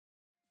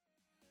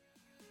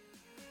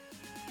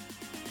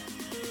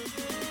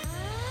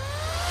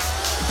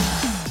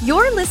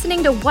You're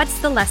listening to What's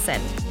the Lesson,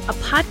 a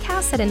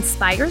podcast that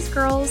inspires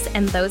girls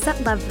and those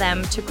that love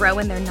them to grow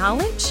in their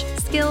knowledge,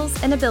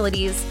 skills, and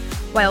abilities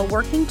while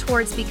working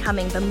towards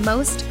becoming the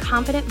most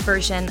confident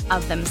version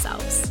of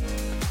themselves.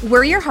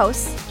 We're your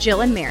hosts,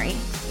 Jill and Mary,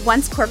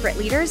 once corporate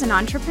leaders and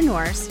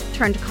entrepreneurs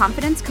turned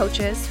confidence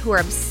coaches who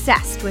are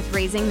obsessed with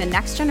raising the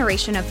next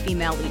generation of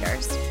female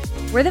leaders.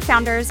 We're the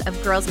founders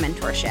of Girls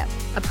Mentorship,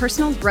 a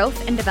personal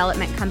growth and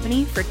development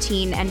company for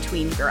teen and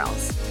tween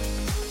girls.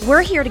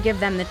 We're here to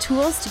give them the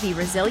tools to be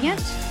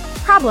resilient,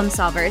 problem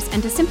solvers,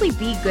 and to simply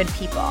be good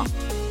people.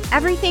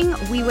 Everything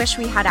we wish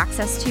we had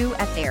access to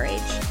at their age.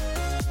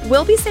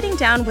 We'll be sitting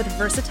down with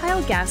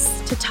versatile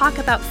guests to talk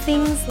about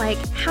things like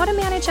how to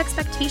manage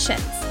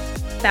expectations,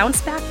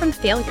 bounce back from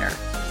failure,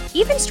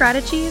 even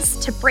strategies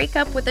to break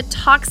up with a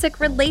toxic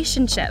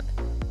relationship.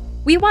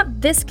 We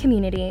want this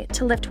community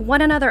to lift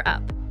one another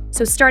up.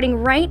 So starting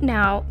right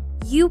now,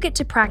 you get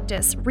to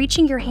practice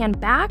reaching your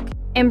hand back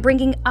and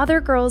bringing other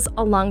girls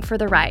along for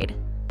the ride.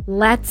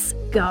 Let's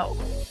go.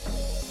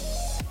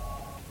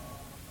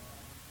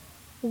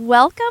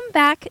 Welcome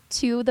back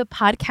to the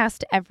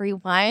podcast,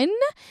 everyone.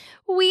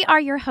 We are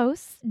your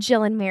hosts,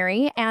 Jill and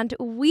Mary, and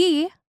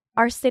we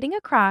are sitting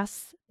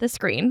across the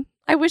screen.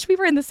 I wish we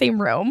were in the same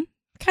room.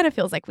 Kind of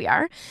feels like we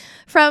are.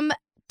 From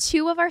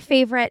two of our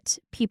favorite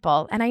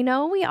people. And I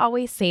know we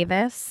always say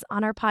this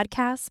on our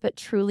podcast, but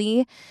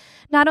truly,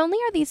 not only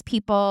are these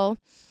people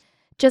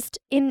just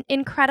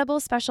incredible,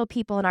 special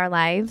people in our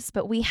lives,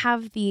 but we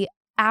have the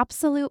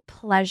absolute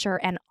pleasure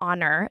and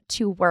honor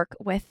to work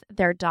with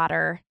their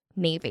daughter,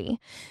 Navy.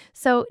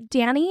 So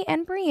Danny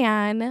and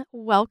Brianne,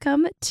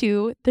 welcome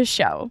to the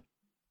show.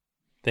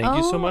 Thank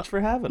you so much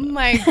for having us.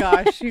 My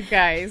gosh, you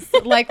guys.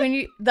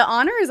 The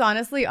honor is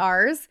honestly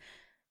ours.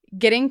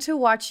 Getting to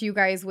watch you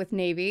guys with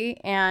Navy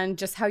and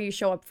just how you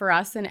show up for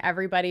us and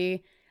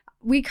everybody.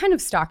 We kind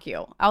of stalk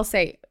you. I'll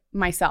say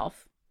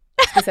myself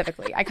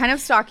specifically. I kind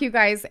of stalk you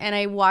guys and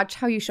I watch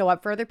how you show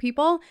up for other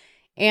people.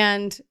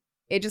 And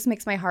it just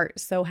makes my heart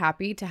so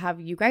happy to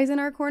have you guys in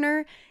our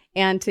corner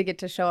and to get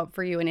to show up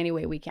for you in any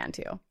way we can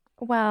too.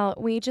 Well,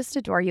 we just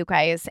adore you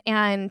guys.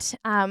 And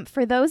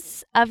for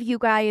those of you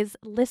guys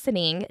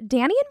listening,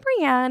 Danny and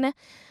Brianne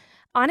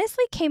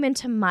honestly came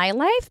into my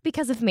life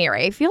because of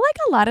Mary. I feel like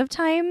a lot of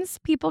times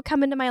people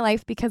come into my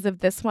life because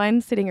of this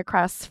one sitting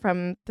across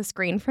from the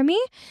screen from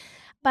me.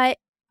 But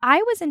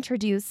I was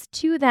introduced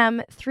to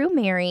them through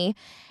Mary,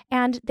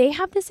 and they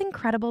have this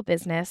incredible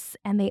business,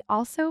 and they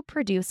also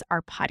produce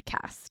our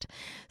podcast.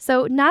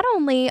 So not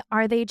only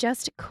are they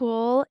just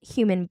cool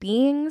human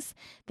beings,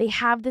 they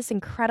have this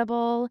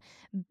incredible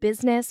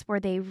business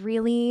where they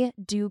really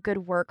do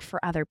good work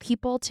for other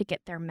people to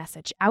get their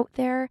message out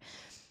there.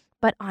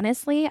 But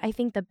honestly, I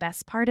think the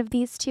best part of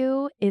these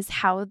two is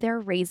how they're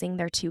raising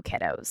their two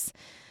kiddos.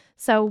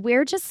 So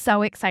we're just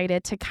so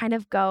excited to kind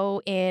of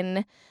go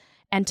in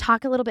and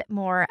talk a little bit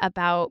more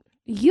about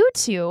you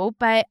two.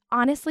 But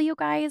honestly, you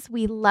guys,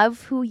 we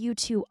love who you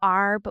two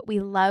are, but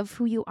we love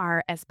who you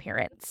are as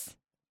parents.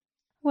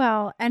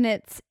 Well, and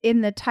it's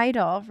in the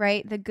title,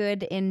 right? The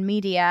good in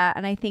media.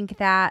 And I think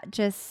that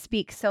just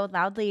speaks so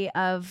loudly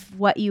of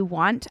what you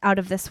want out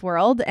of this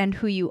world and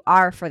who you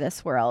are for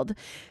this world.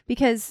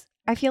 Because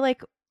I feel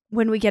like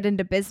when we get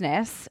into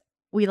business,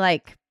 we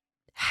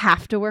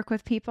have to work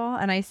with people.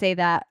 And I say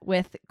that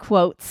with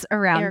quotes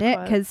around it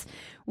because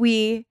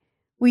we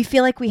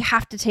feel like we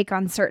have to take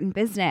on certain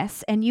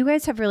business. And you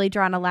guys have really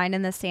drawn a line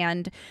in the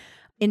sand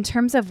in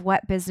terms of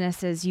what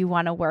businesses you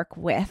want to work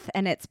with.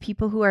 And it's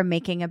people who are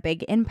making a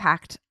big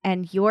impact,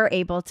 and you're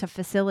able to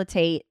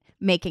facilitate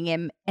making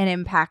an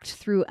impact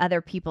through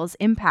other people's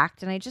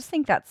impact. And I just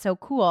think that's so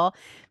cool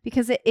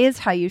because it is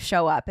how you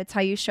show up. It's how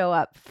you show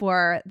up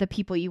for the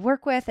people you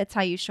work with. It's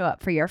how you show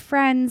up for your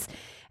friends.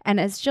 And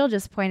as Jill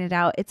just pointed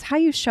out, it's how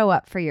you show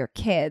up for your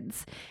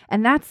kids.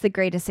 And that's the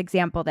greatest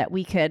example that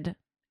we could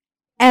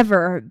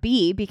ever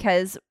be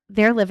because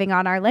they're living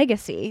on our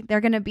legacy. They're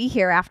going to be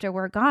here after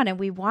we're gone, and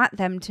we want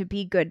them to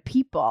be good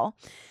people.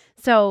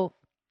 So,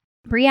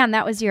 Brianne,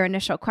 that was your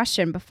initial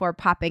question before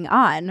popping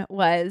on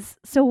was,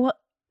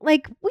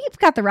 we've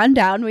got the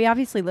rundown. We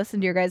obviously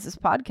listened to your guys'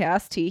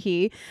 podcast,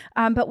 tee-hee.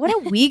 But what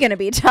are we going to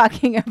be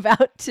talking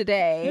about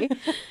today?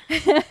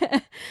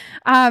 And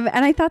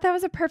I thought that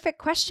was a perfect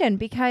question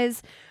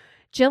because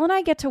Jill and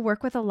I get to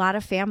work with a lot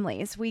of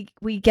families.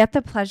 We get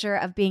the pleasure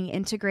of being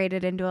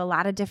integrated into a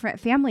lot of different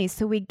families.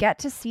 So we get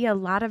to see a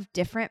lot of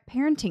different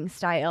parenting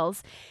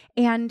styles.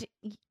 And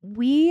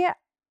we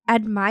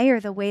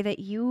admire the way that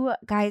you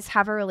guys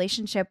have a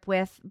relationship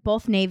with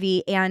both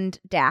Navy and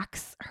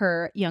Dax,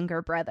 her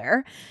younger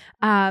brother.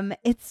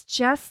 It's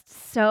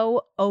just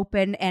so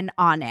open and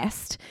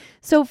honest.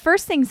 So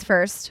first things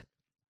first,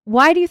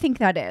 why do you think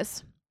that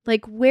is?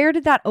 Where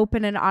did that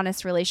open and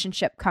honest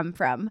relationship come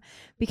from?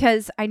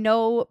 Because I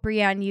know,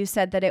 Brianne, you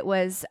said that it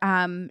was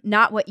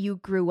not what you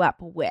grew up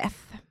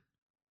with.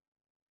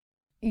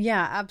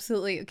 Yeah,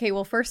 absolutely. Okay,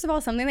 well, first of all,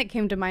 something that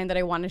came to mind that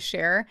I want to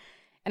share,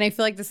 and I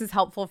feel like this is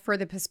helpful for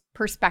the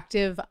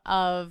perspective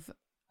of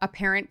a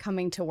parent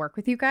coming to work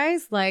with you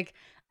guys.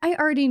 I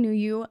already knew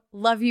you,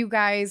 love you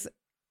guys,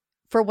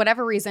 for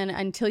whatever reason,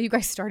 until you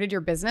guys started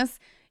your business,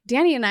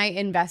 Danny and I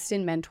invest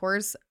in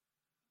mentors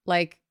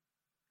like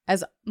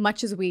as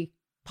much as we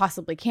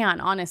possibly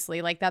can,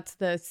 honestly. Like that's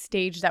the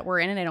stage that we're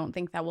in, and I don't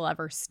think that will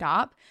ever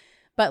stop.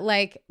 But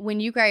like when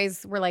you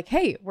guys were like,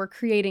 hey, we're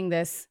creating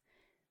this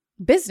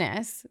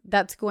business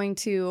that's going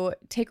to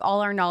take all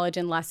our knowledge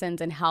and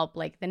lessons and help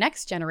like the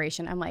next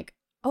generation, I'm like,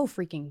 oh,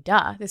 freaking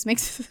duh. This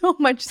makes so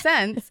much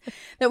sense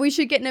that we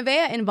should get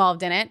Nevaeh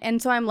involved in it.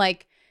 And so I'm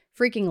like,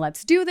 freaking,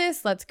 let's do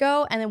this. Let's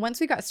go. And then once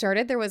we got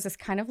started, there was this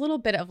kind of little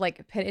bit of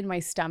like pit in my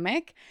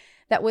stomach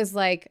that was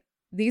like,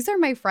 these are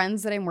my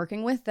friends that I'm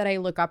working with that I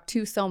look up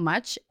to so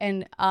much.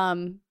 And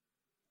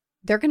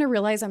they're going to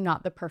realize I'm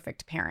not the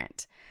perfect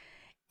parent.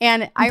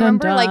 And I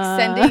remember like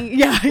sending,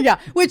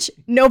 which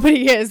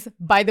nobody is,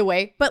 by the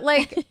way. But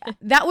like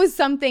that was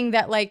something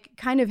that like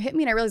kind of hit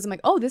me. And I realized I'm like,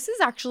 oh, this is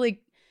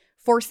actually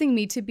forcing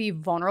me to be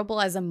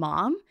vulnerable as a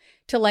mom,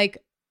 to like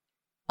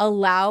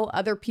allow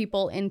other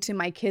people into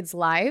my kids'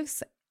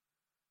 lives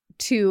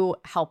to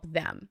help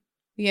them,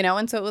 you know?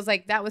 And so it was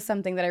like, that was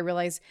something that I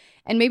realized.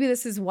 And maybe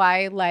this is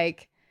why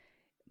like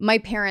my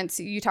parents,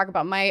 you talk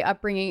about my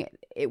upbringing,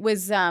 it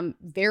was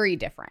very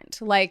different.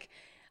 Like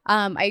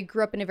I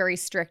grew up in a very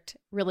strict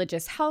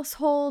religious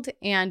household,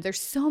 and there's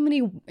so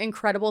many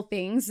incredible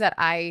things that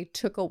I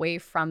took away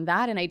from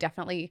that. And I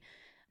definitely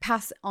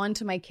pass on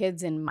to my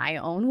kids in my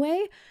own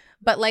way.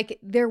 But like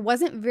there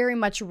wasn't very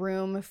much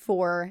room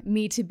for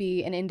me to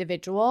be an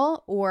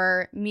individual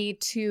or me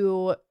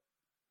to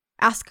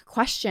ask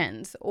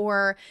questions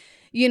or,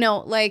 you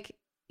know, like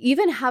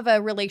even have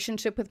a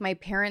relationship with my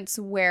parents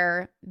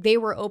where they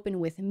were open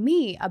with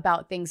me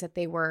about things that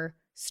they were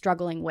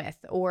struggling with.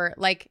 Or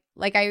like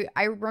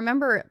I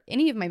remember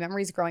any of my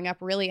memories growing up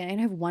really, and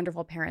I have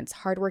wonderful parents,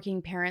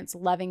 hardworking parents,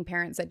 loving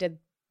parents that did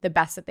the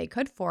best that they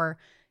could for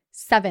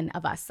 7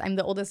 of us. I'm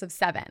the oldest of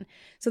 7.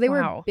 So they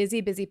were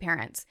busy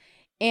parents.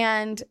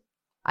 And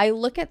I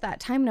look at that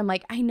time and I'm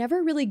like, I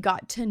never really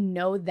got to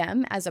know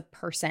them as a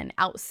person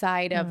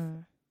outside of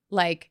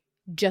like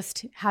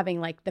just having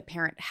like the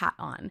parent hat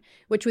on,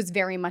 which was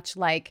very much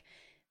like,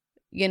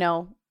 you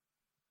know,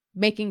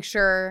 making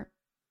sure.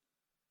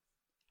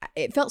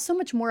 It felt so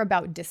much more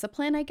about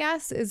discipline, I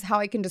guess, is how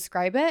I can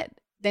describe it,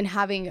 than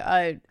having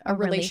a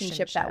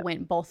relationship that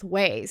went both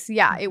ways.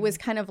 Yeah, it was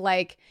kind of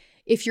like,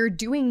 if you're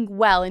doing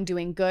well and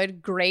doing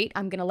good, great,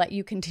 I'm going to let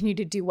you continue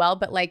to do well.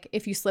 But like,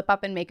 if you slip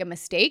up and make a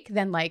mistake,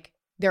 then like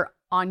they're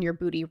on your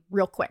booty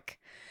real quick,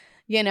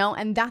 you know?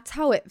 And that's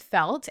how it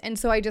felt. And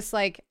so I just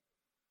like,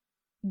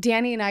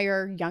 Danny and I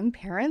are young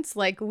parents.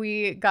 Like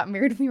we got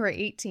married when we were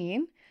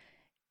 18.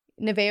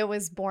 Nevaeh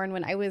was born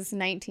when I was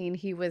 19.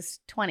 He was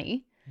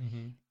 20.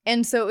 Mm-hmm.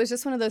 And so it was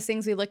just one of those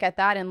things, we look at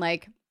that and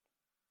like,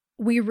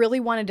 we really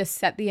wanted to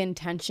set the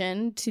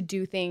intention to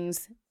do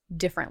things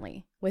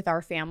differently with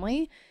our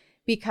family,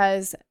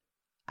 because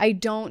I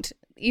don't,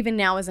 even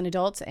now as an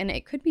adult, and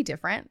it could be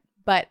different,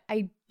 but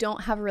I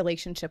don't have a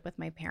relationship with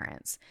my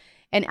parents.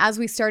 And as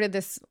we started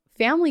this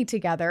family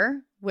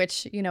together,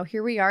 which, you know,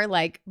 here we are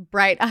like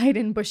bright-eyed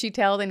and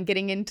bushy-tailed and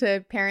getting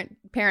into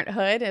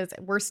parenthood, as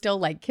we're still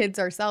like kids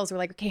ourselves. We're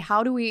like, okay,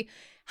 how do we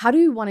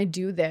want to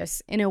do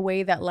this in a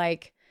way that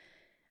like,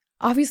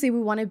 obviously we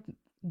want to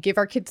give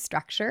our kids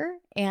structure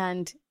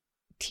and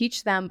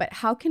teach them, but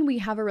how can we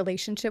have a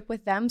relationship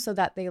with them so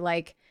that they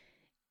like,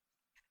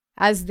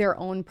 as their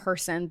own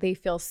person, they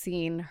feel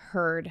seen,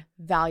 heard,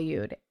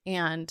 valued,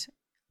 and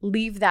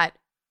leave that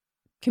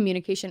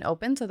communication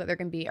open so that there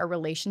can be a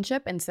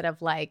relationship instead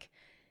of like,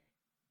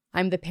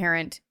 I'm the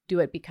parent, do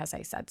it because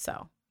I said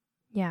so.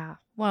 Yeah.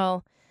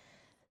 Well,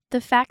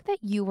 the fact that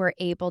you were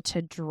able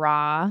to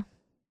draw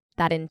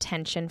that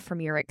intention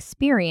from your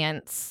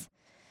experience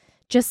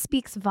just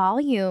speaks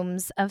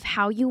volumes of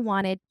how you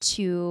wanted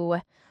to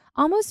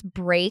almost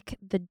break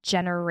the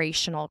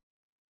generational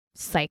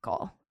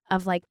cycle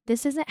of like,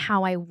 this isn't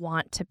how I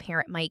want to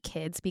parent my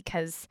kids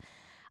because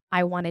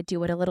I want to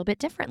do it a little bit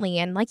differently.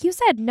 And like you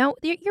said, no,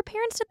 your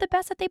parents did the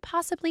best that they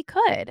possibly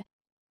could.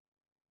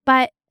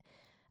 But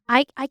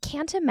I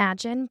can't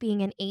imagine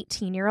being an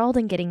 18-year-old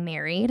and getting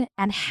married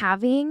and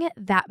having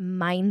that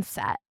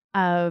mindset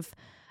of,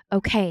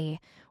 okay,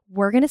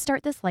 we're going to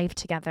start this life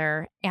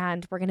together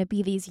and we're going to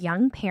be these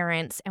young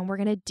parents and we're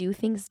going to do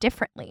things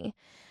differently.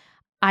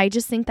 I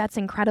just think that's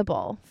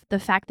incredible. The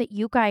fact that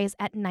you guys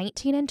at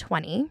 19 and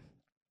 20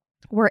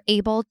 were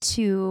able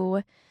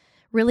to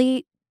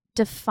really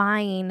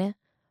define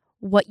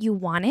what you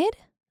wanted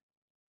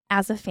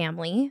as a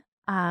family,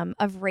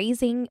 of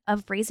raising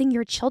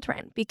your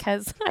children,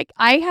 because like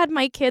I had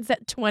my kids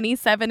at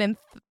 27 and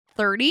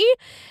 30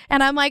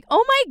 and I'm like,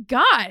 oh my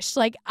gosh,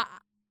 like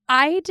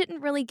I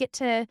didn't really get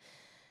to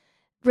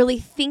really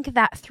think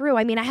that through.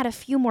 I mean, I had a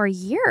few more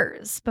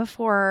years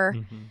before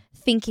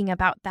thinking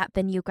about that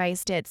than you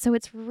guys did. So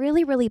it's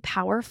really, really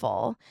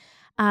powerful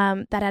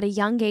that at a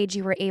young age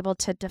you were able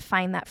to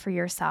define that for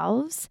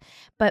yourselves.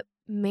 But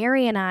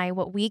Mary and I,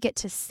 what we get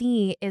to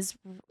see is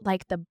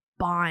like the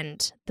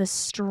bond, the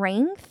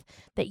strength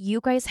that you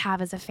guys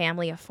have as a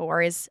family of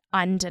 4 is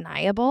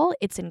undeniable.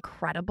 It's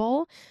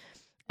incredible.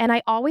 And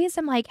I always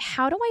am like,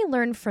 how do I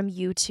learn from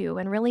you two?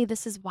 And really,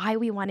 this is why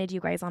we wanted you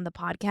guys on the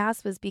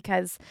podcast, was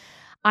because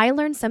I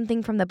learn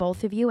something from the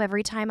both of you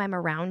every time I'm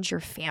around your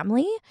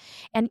family.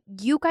 And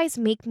you guys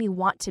make me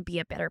want to be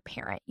a better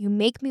parent. You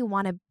make me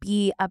want to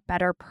be a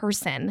better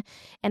person.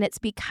 And it's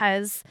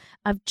because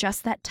of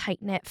just that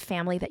tight-knit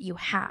family that you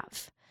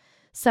have.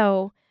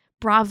 So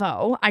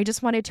bravo. I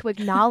just wanted to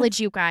acknowledge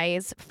you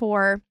guys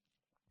for,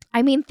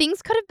 I mean,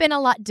 things could have been a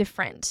lot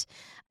different,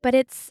 but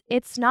it's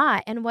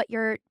not. And what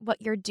you're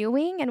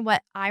doing, and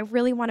what I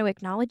really want to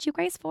acknowledge you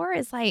guys for,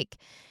 is like,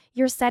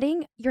 you're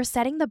setting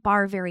the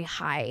bar very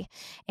high.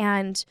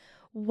 And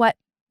what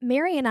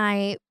Mary and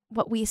I,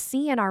 what we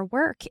see in our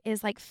work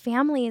is like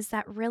families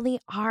that really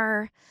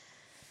are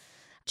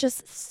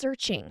just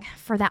searching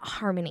for that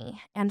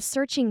harmony and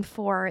searching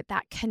for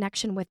that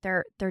connection with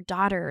their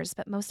daughters,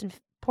 but most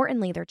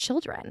importantly, their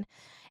children.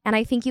 And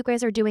I think you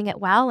guys are doing it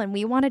well. And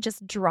we want to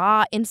just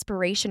draw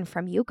inspiration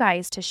from you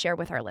guys to share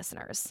with our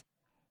listeners.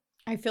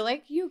 I feel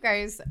like you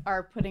guys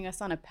are putting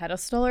us on a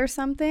pedestal or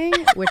something,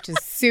 which is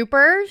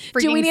super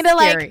freaking Do we need to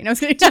scary.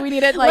 do we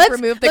need to like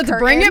remove the curtain?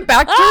 Let's bring it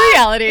back to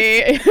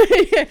reality.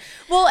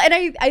 Well,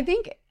 and I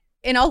think,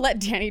 and I'll let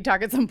Danny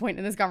talk at some point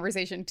in this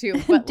conversation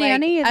too. But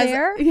Danny, like, you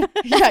there?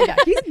 Yeah.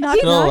 He's not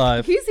Still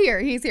alive. He's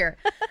here.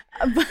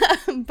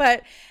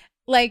 but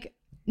like,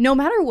 no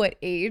matter what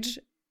age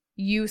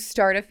you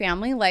start a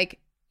family, like,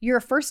 you're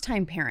a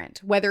first-time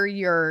parent, whether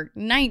you're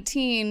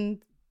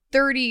 19,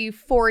 30,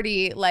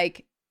 40,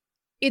 like,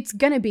 it's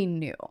going to be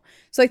new.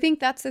 So I think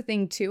that's the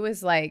thing too,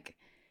 is like,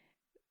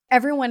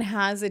 everyone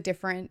has a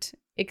different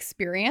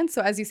experience.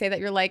 So as you say that,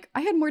 you're like,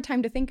 I had more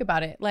time to think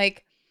about it.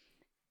 Like,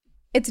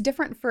 it's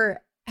different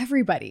for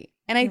everybody.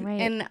 And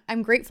and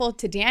I'm grateful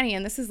to Danny.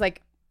 And this is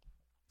like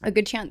a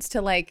good chance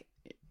to like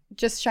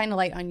just shine a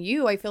light on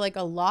you. I feel like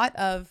a lot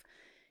of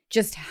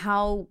just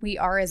how we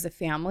are as a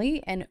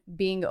family and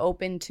being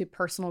open to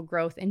personal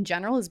growth in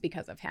general is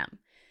because of him.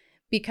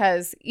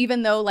 Because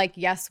even though, like,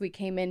 yes, we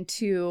came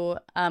into,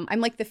 I'm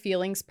like the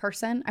feelings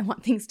person. I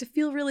want things to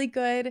feel really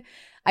good.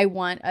 I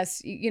want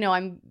us,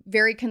 I'm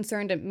very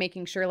concerned at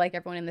making sure, like,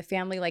 everyone in the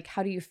family, like,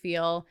 how do you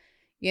feel,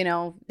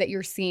 that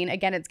you're seen?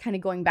 Again, it's kind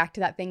of going back to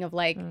that thing of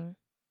like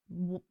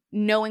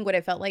knowing what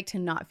it felt like to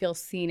not feel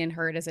seen and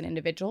heard as an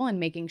individual, and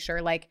making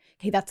sure, like,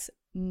 hey, that's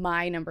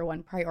my number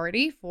one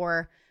priority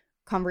for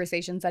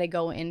conversations that I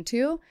go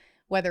into,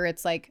 whether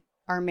it's like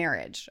our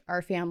marriage,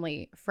 our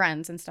family,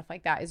 friends, and stuff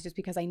like that, is just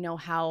because I know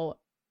how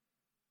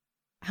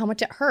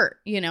much it hurt,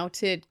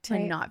 to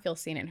Right. not feel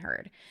seen and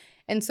heard.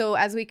 And so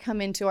as we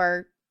come into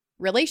our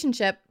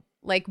relationship,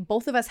 like,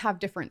 both of us have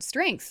different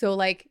strengths. So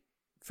like,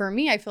 for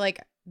me, I feel like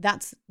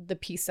that's the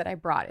piece that I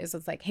brought, is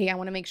it's like, hey, I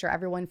want to make sure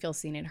everyone feels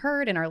seen and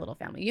heard in our little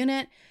family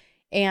unit.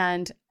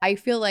 And I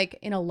feel like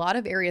in a lot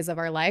of areas of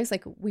our lives,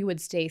 like, we would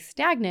stay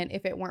stagnant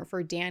if it weren't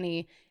for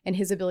Danny and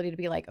his ability to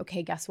be like,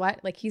 okay, guess what?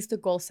 Like, he's the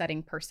goal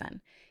setting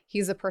person.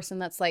 He's a person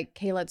that's like,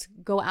 okay, let's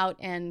go out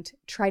and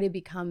try to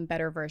become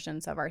better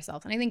versions of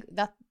ourselves. And I think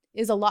that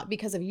is a lot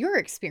because of your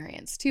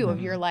experience too,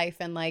 of your life,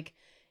 and like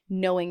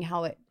knowing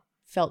how it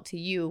felt to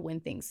you when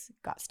things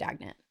got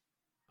stagnant.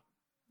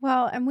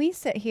 Well, and we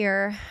sit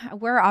here,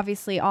 we're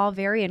obviously all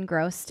very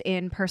engrossed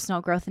in personal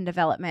growth and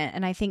development.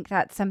 And I think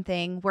that's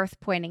something worth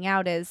pointing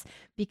out, is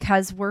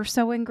because we're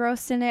so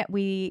engrossed in it,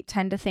 we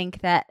tend to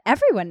think that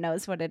everyone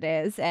knows what it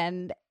is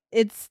and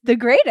it's the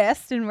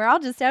greatest, and we're all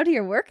just out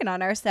here working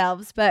on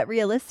ourselves. But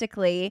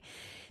realistically,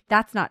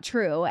 that's not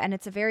true. And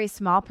it's a very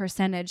small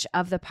percentage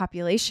of the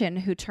population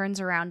who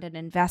turns around and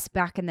invests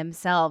back in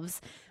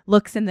themselves,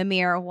 looks in the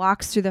mirror,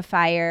 walks through the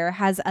fire,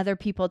 has other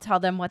people tell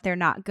them what they're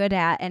not good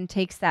at, and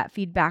takes that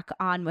feedback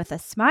on with a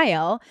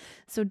smile.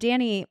 So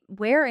Danny,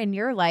 where in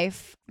your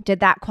life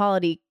did that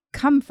quality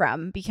come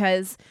from?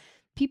 Because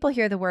people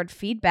hear the word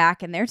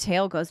feedback and their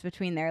tail goes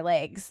between their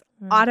legs,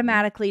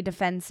 automatically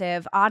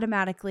defensive,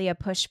 automatically a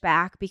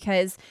pushback,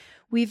 because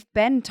we've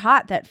been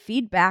taught that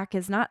feedback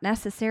is not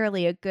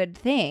necessarily a good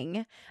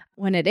thing.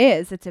 When it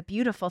is, it's a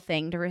beautiful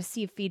thing to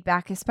receive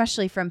feedback,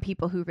 especially from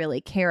people who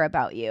really care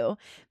about you.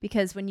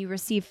 Because when you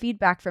receive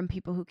feedback from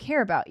people who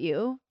care about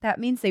you, that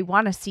means they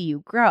want to see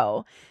you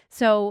grow.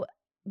 So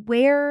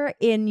where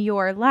in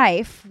your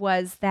life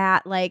was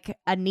that like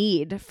a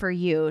need for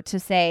you to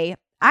say,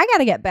 I got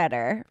to get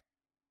better?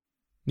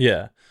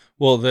 Yeah.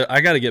 Well, I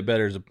got to get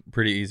better is a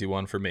pretty easy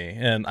one for me.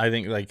 And I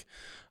think like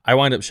I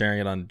wind up sharing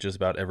it on just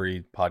about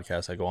every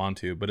podcast I go on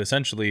to. But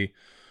essentially,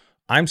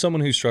 I'm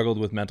someone who struggled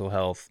with mental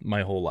health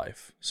my whole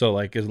life. So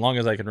like as long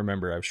as I can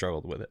remember, I've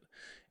struggled with it.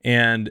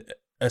 And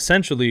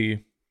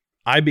essentially,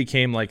 I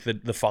became like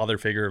the father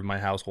figure of my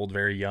household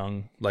very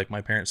young. Like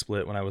my parents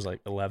split when I was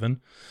like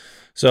 11.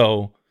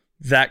 So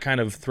that kind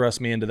of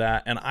thrust me into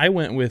that. And I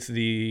went with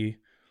the,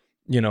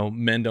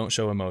 men don't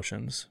show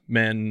emotions.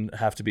 Men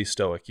have to be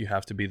stoic. You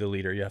have to be the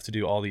leader. You have to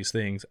do all these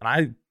things. And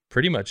I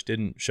pretty much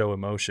didn't show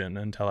emotion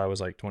until I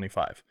was like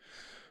 25.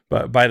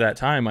 But by that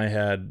time I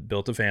had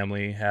built a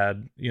family,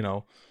 had,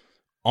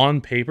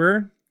 on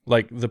paper,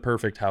 like the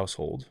perfect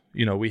household.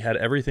 We had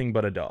everything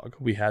but a dog.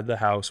 We had the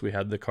house, we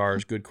had the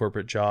cars, good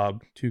corporate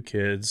job, 2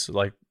 kids,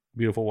 like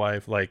beautiful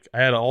wife. Like I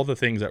had all the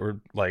things that were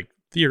like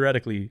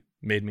theoretically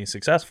made me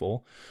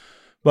successful,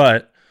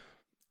 but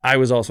I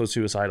was also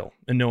suicidal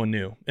and no one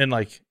knew. And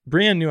like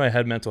Brianne knew I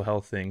had mental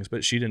health things,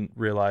 but she didn't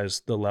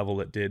realize the level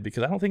it did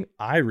because I don't think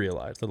I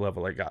realized the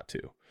level I got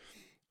to.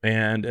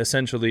 And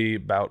essentially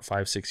about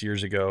 5-6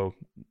 years ago,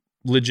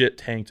 legit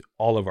tanked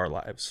all of our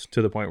lives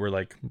to the point where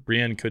like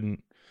Brianne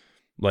couldn't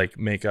like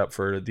make up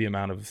for the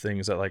amount of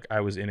things that like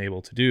I was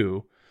unable to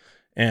do.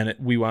 And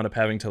we wound up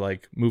having to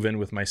like move in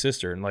with my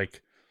sister. And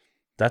like,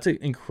 that's an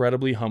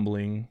incredibly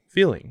humbling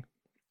feeling.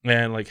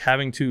 And like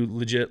having to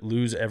legit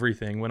lose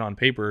everything when on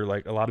paper,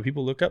 like a lot of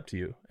people look up to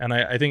you. And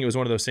I think it was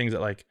one of those things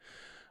that like,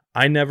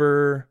 I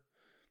never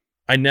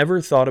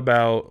thought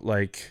about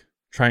like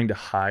trying to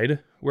hide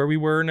where we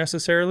were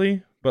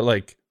necessarily, but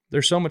like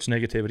there's so much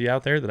negativity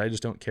out there that I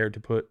just don't care to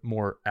put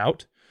more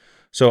out.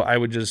 So I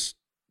would just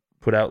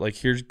put out like,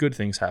 here's good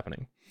things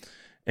happening.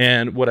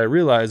 And what I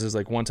realized is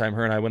like one time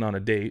her and I went on a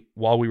date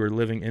while we were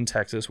living in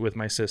Texas with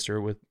my sister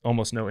with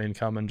almost no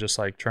income and just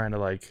like trying to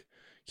like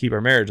keep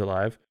our marriage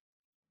alive.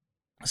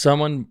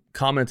 Someone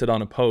commented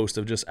on a post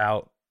of just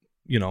out,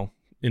 you know,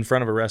 in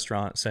front of a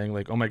restaurant saying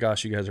like, oh my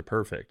gosh, you guys are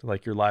perfect.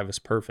 Like your life is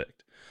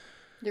perfect.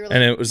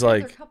 And it was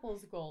like,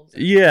 couples goals.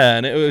 Yeah.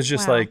 And it was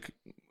just Wow. like,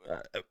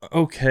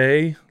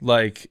 okay.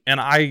 Like, and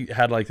I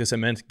had like this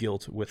immense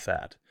guilt with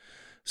that.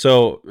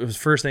 So it was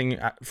first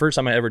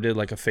time I ever did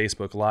like a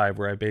Facebook Live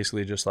where I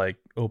basically just like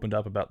opened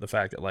up about the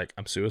fact that like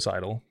I'm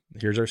suicidal.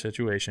 Here's our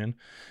situation.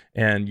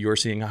 And you're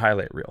seeing a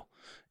highlight reel.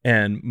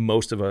 And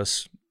most of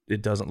us,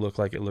 it doesn't look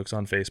like it looks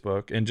on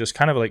Facebook, and just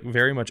kind of like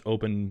very much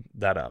opened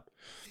that up.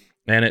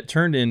 And it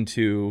turned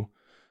into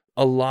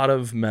a lot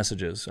of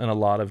messages and a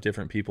lot of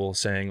different people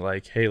saying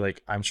like, hey,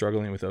 like I'm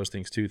struggling with those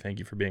things too. Thank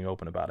you for being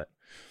open about it.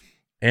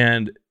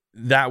 And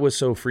that was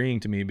so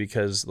freeing to me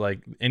because like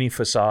any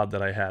facade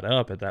that I had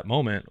up at that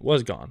moment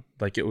was gone.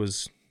 Like it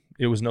was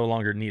no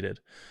longer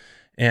needed.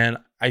 And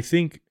I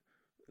think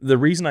the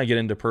reason I get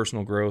into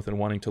personal growth and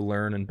wanting to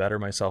learn and better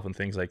myself and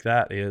things like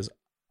that is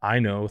I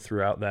know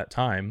throughout that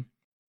time,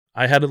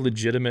 I had a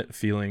legitimate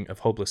feeling of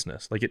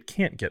hopelessness. Like it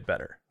can't get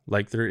better.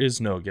 Like there is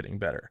no getting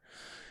better.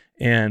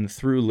 And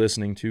through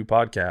listening to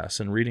podcasts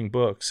and reading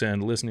books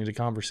and listening to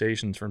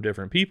conversations from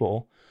different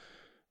people,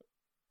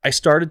 I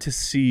started to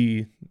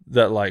see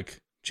that like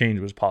change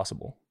was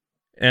possible.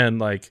 And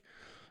like,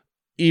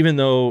 even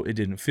though it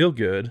didn't feel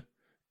good,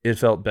 it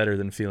felt better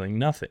than feeling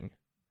nothing.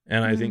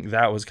 And I think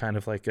that was kind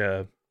of like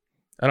it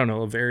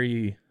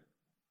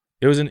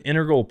was an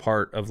integral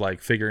part of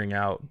like figuring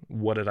out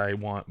what did I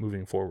want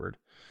moving forward.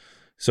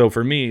 So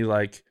for me,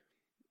 like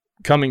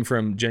coming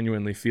from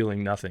genuinely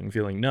feeling nothing,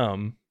 feeling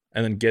numb,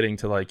 and then getting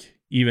to like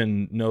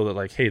even know that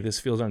like, hey, this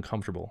feels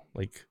uncomfortable.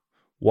 Like,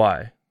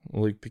 why?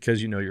 Well, like,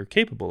 because you know you're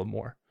capable of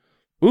more.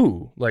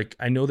 Ooh, like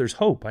I know there's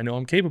hope. I know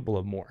I'm capable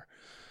of more.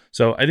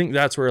 So I think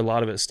that's where a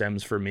lot of it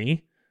stems for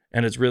me.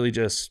 And it's really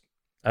just,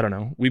 I don't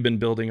know, we've been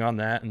building on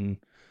that and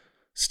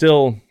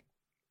still,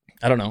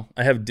 I don't know,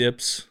 I have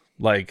dips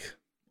like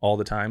all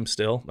the time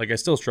still. Like I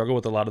still struggle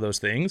with a lot of those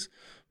things,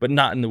 but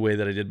not in the way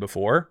that I did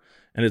before.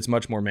 And it's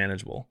much more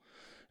manageable.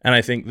 And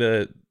I think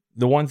the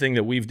one thing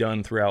that we've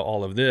done throughout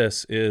all of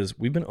this is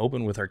we've been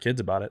open with our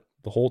kids about it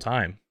the whole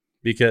time,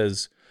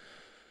 because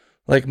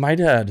like my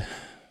dad,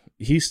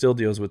 he still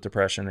deals with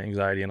depression and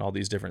anxiety and all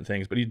these different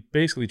things, but he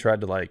basically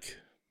tried to like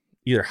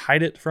either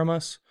hide it from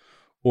us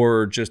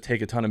or just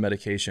take a ton of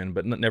medication,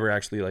 but never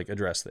actually like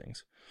address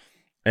things.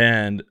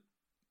 And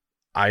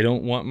I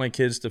don't want my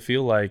kids to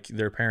feel like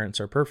their parents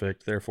are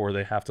perfect, therefore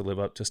they have to live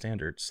up to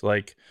standards.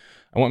 Like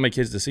I want my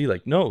kids to see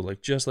like, no,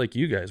 like just like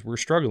you guys, we're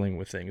struggling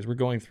with things. We're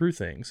going through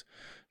things.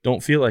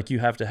 Don't feel like you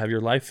have to have your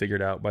life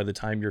figured out by the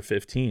time you're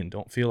 15.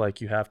 Don't feel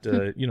like you have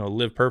to,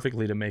 live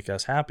perfectly to make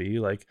us happy.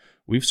 Like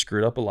we've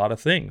screwed up a lot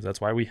of things.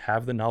 That's why we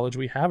have the knowledge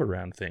we have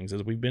around things,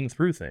 as we've been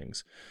through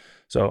things.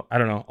 So I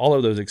don't know, all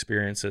of those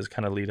experiences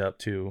kind of lead up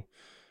to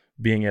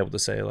being able to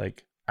say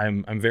like,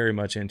 I'm very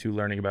much into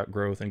learning about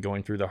growth and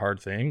going through the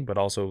hard thing, but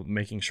also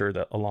making sure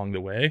that along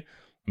the way,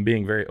 I'm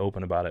being very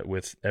open about it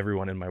with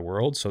everyone in my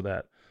world so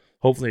that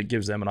hopefully it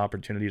gives them an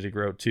opportunity to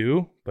grow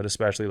too, but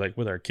especially like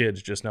with our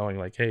kids, just knowing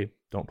like, hey,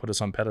 don't put us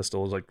on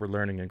pedestals, like we're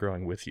learning and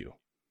growing with you.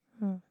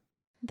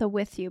 The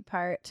with you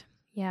part.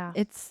 Yeah.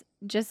 It's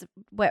just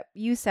what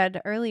you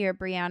said earlier,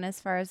 Brianne, as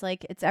far as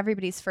like it's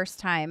everybody's first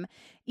time.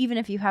 Even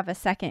if you have a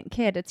second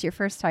kid, it's your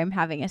first time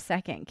having a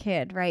second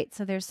kid, right?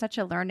 So there's such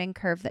a learning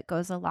curve that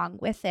goes along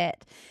with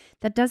it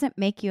that doesn't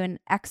make you an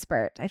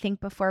expert. I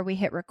think before we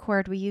hit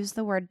record, we used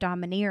the word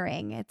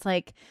domineering. It's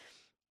like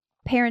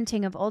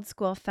parenting of old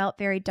school felt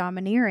very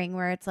domineering,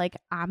 where it's like,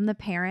 I'm the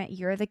parent,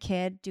 you're the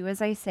kid, do as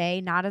I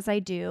say, not as I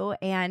do.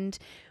 And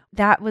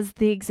that was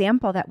the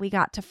example that we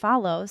got to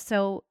follow.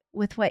 So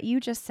with what you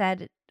just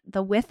said,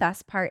 the with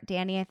us part,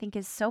 Danny, I think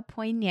is so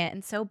poignant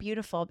and so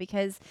beautiful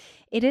because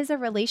it is a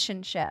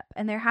relationship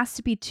and there has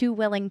to be two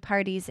willing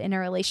parties in a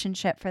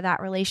relationship for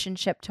that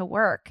relationship to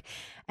work.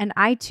 And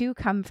I too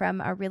come from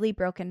a really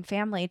broken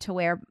family to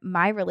where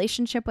my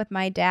relationship with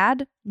my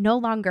dad no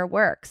longer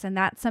works. And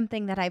that's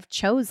something that I've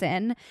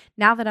chosen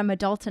now that I'm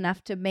adult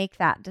enough to make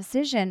that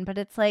decision. But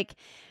it's like,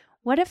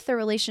 what if the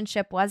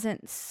relationship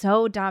wasn't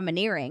so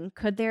domineering?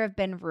 Could there have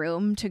been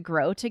room to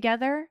grow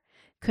together?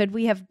 Could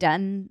we have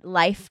done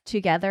life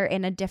together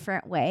in a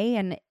different way?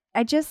 And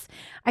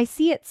I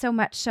see it so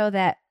much so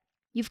that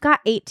you've got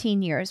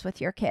 18 years with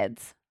your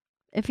kids.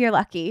 If you're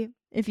lucky,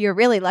 if you're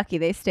really lucky,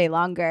 they stay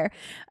longer.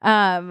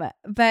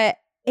 But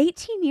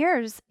 18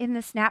 years in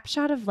the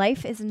snapshot of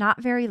life is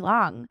not very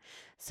long.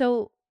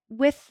 So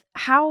with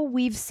how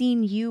we've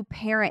seen you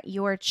parent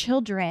your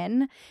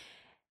children,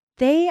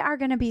 they are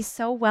going to be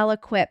so well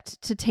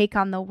equipped to take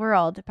on the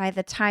world by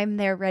the time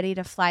they're ready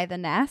to fly the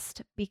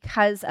nest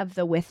because of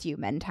the with you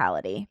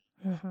mentality.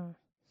 Mm-hmm.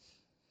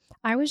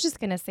 I was just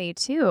going to say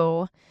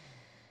too,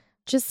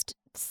 just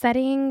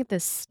setting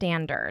the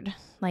standard,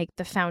 like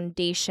the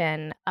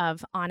foundation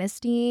of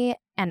honesty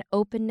and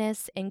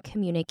openness and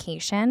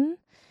communication,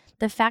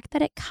 the fact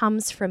that it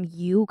comes from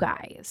you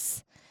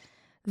guys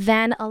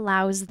then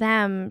allows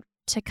them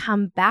to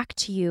come back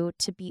to you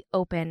to be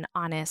open,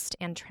 honest,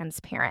 and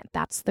transparent.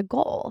 That's the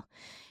goal.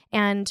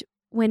 And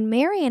when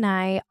Mary and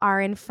I are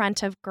in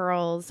front of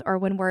girls or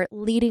when we're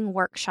leading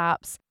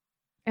workshops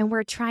and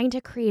we're trying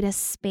to create a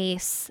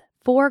space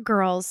for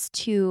girls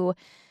to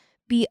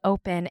be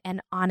open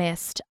and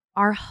honest,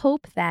 our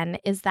hope then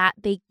is that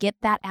they get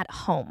that at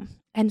home.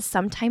 And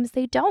sometimes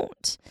they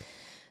don't.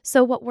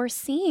 So what we're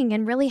seeing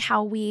and really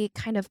how we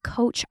kind of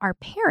coach our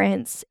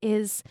parents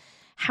is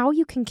how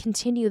you can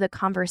continue the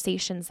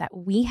conversations that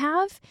we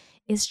have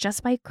is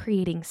just by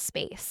creating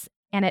space.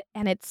 And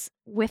it's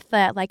with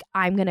the like,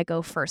 I'm going to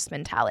go first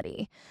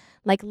mentality.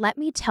 Like, let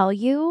me tell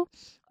you,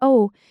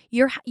 oh,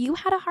 you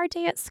had a hard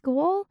day at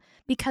school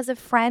because of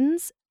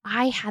friends.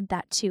 I had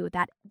that too.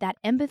 That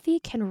empathy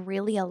can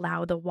really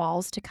allow the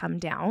walls to come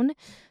down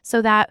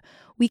so that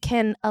we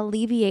can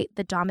alleviate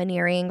the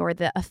domineering or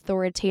the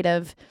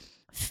authoritative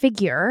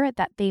figure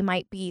that they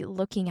might be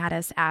looking at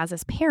us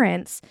as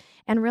parents,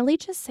 and really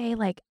just say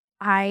like,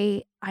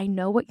 I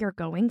know what you're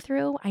going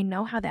through. I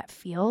know how that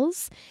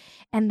feels.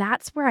 And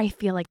that's where I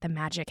feel like the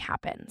magic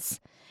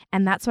happens.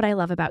 And that's what I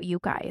love about you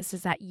guys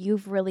is that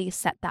you've really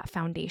set that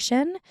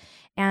foundation.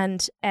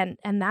 And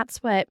that's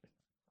what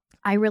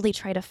I really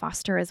try to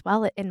foster as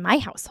well in my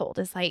household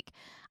is like,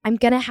 I'm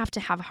going to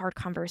have hard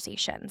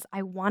conversations.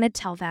 I want to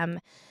tell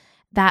them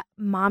that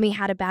mommy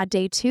had a bad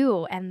day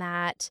too. And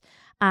that,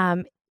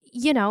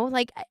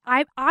 like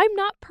I'm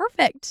not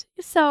perfect.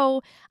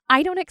 So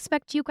I don't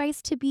expect you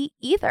guys to be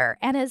either.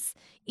 And as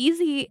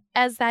easy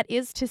as that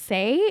is to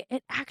say,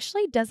 it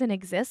actually doesn't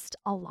exist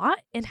a lot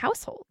in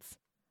households.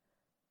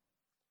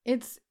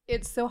 It's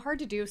so hard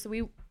to do. So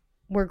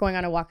we're going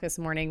on a walk this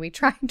morning. We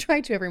try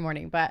to every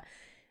morning, but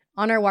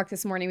on our walk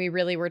this morning, we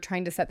really were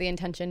trying to set the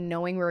intention,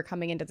 knowing we were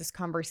coming into this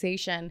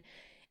conversation.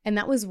 And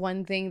that was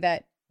one thing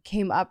that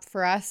came up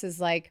for us is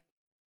like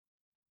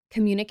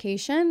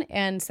communication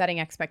and setting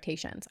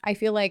expectations. I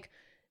feel like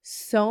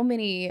so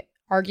many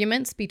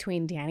arguments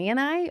between Danny and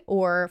I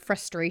or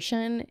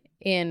frustration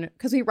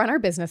because we run our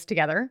business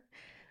together.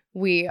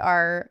 We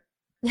are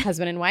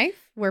husband and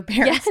wife. We're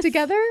parents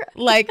together.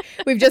 Like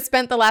we've just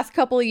spent the last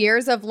couple of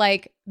years of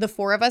like the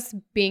four of us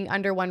being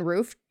under one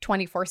roof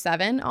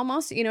 24/7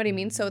 almost, you know what I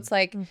mean? So it's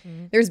like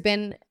there's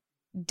been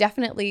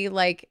definitely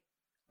like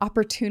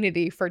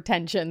opportunity for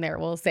tension there,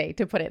 we'll say,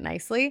 to put it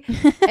nicely.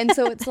 And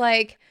so it's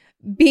like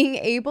being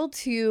able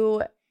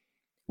to,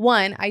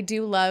 one, I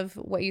do love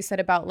what you said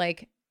about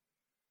like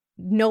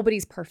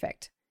nobody's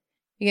perfect,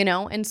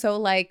 and so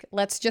like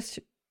let's just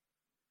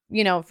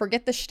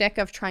forget the shtick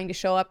of trying to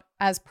show up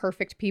as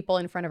perfect people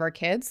in front of our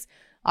kids.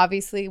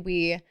 Obviously,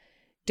 we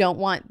don't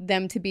want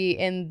them to be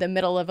in the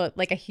middle of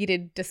a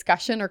heated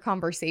discussion or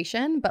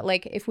conversation. But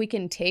like if we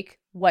can take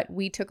what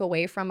we took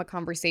away from a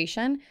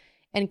conversation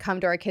and come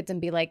to our kids and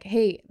be like,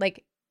 hey,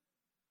 like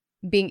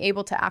being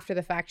able to after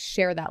the fact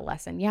share that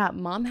lesson. Yeah,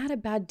 mom had a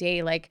bad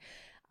day. Like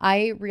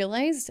I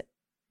realized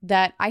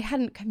that I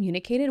hadn't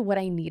communicated what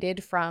I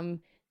needed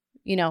from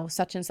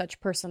such and such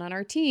person on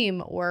our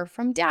team or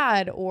from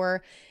dad,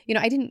 or,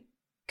 I didn't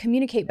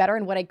communicate better.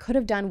 And what I could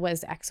have done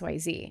was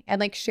XYZ,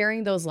 and like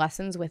sharing those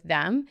lessons with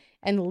them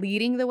and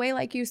leading the way,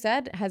 like you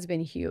said, has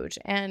been huge.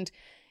 And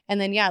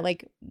then, yeah,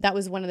 like that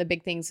was one of the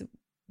big things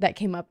that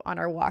came up on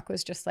our walk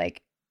was just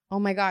like, oh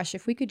my gosh,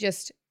 if we could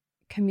just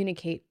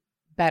communicate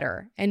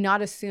better and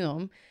not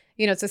assume,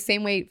 it's the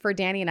same way for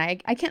Danny and I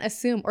can't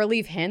assume or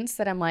leave hints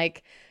that I'm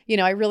like,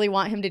 I really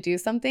want him to do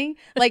something.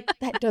 Like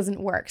that doesn't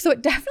work. So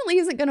it definitely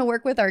isn't going to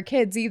work with our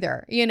kids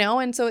either,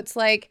 And so it's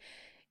like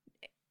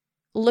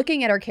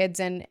looking at our kids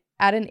and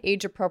at an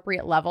age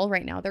appropriate level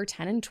right now, they're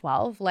 10 and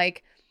 12,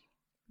 like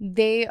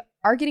they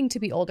are getting to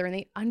be older and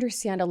they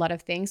understand a lot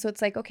of things. So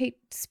it's like, okay,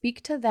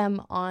 speak to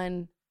them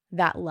on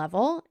that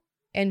level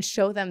and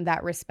show them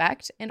that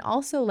respect, and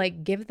also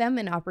like give them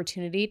an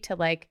opportunity to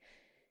like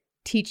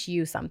teach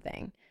you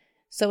something.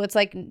 So it's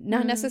like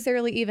not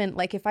necessarily even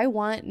like if I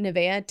want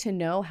Nevaeh to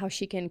know how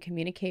she can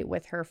communicate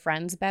with her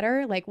friends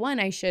better, like one,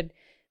 I should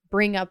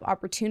bring up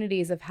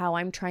opportunities of how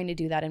I'm trying to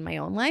do that in my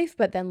own life,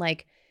 but then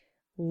like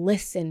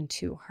listen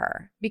to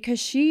her because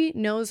she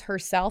knows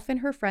herself and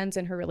her friends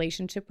and her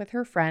relationship with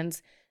her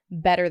friends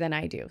better than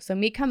I do. So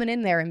me coming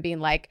in there and being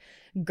like,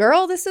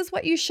 girl, this is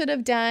what you should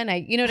have done.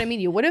 You know what I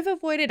mean? You would have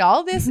avoided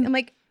all this. I'm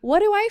like, what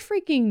do I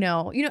freaking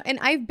know? You know, and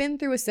I've been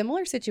through a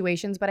similar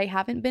situations, but I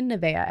haven't been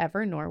Nevaeh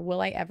ever, nor will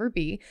I ever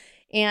be.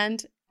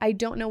 And I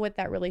don't know what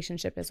that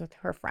relationship is with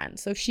her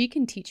friends. So she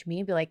can teach me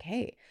and be like,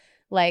 hey,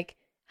 like,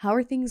 how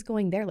are things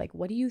going there? Like,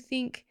 what do you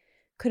think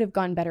could have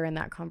gone better in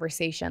that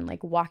conversation?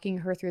 Like walking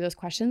her through those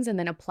questions and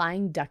then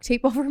applying duct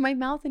tape over my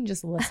mouth and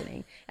just listening.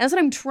 And that's what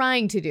I'm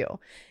trying to do.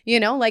 You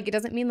know, like it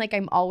doesn't mean like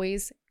I'm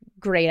always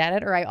great at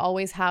it or I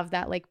always have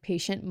that like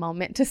patient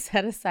moment to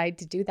set aside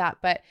to do that,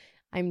 but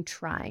I'm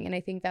trying. And I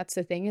think that's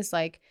the thing is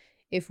like,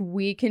 if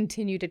we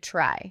continue to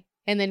try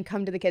and then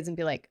come to the kids and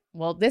be like,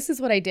 well, this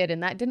is what I did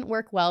and that didn't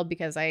work well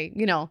because I,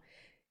 you know,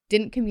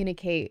 didn't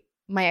communicate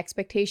my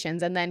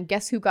expectations. And then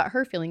guess who got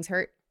her feelings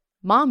hurt?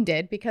 Mom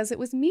did, because it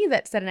was me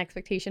that set an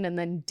expectation and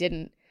then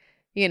didn't,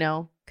 you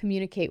know,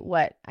 communicate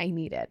what I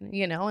needed,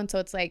 you know? And so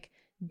it's like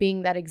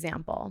being that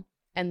example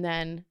and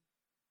then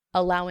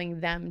allowing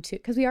them to,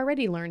 because we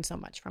already learned so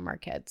much from our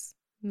kids,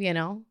 you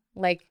know?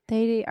 Like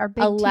they are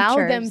big allow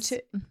teachers. them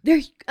to,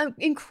 they're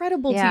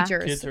incredible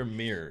teachers. Kids are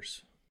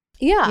mirrors.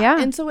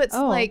 Yeah. And so it's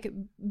like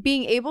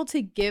being able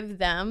to give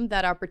them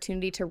that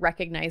opportunity to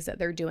recognize that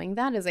they're doing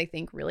that is, I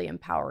think, really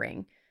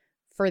empowering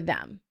for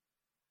them.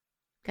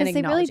 Because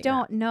they really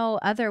don't know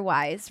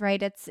otherwise,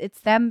 right? It's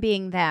them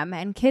being them,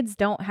 and kids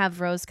don't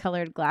have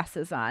rose-colored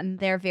glasses on.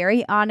 They're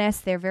very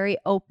honest. They're very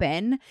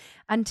open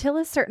until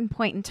a certain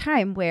point in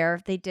time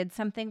where they did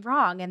something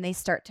wrong and they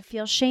start to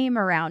feel shame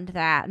around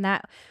that. And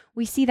that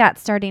we see that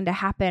starting to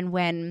happen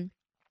when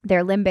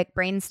their limbic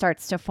brain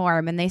starts to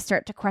form and they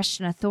start to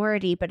question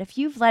authority. But if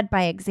you've led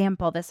by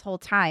example this whole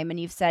time and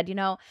you've said, you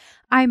know,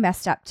 I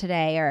messed up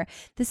today, or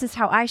this is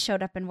how I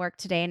showed up in work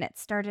today and it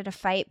started a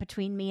fight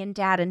between me and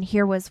dad and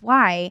here was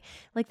why,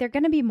 like they're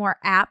going to be more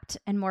apt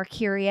and more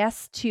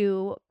curious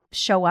to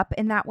show up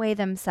in that way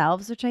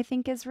themselves, which I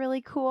think is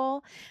really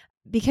cool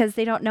because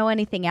they don't know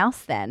anything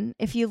else then.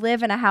 If you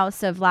live in a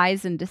house of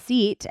lies and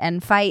deceit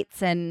and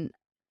fights and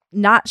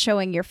not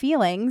showing your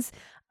feelings,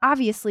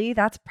 obviously,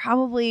 that's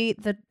probably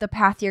the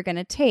path you're going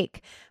to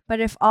take. But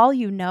if all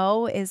you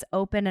know is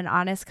open and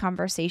honest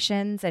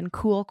conversations and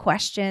cool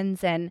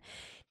questions and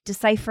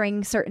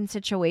deciphering certain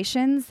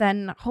situations,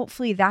 then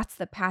hopefully that's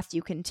the path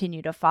you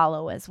continue to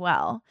follow as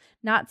well.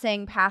 Not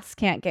saying paths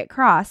can't get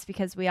crossed,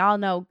 because we all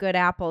know good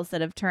apples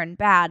that have turned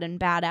bad and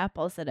bad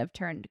apples that have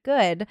turned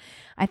good.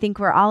 I think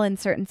we're all in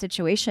certain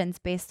situations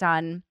based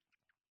on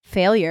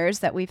failures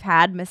that we've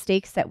had,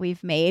 mistakes that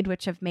we've made,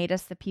 which have made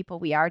us the people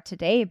we are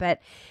today.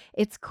 But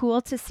it's cool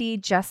to see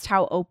just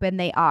how open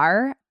they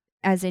are,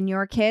 as in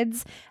your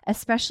kids,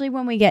 especially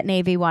when we get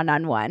Navy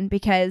one-on-one,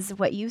 because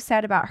what you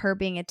said about her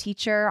being a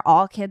teacher,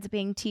 all kids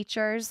being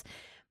teachers,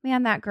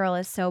 man, that girl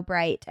is so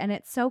bright. And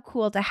it's so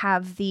cool to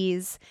have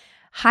these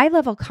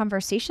high-level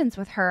conversations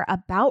with her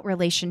about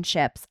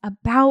relationships,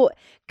 about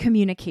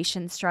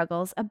communication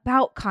struggles,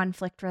 about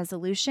conflict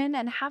resolution,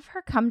 and have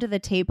her come to the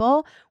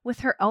table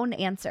with her own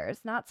answers,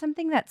 not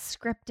something that's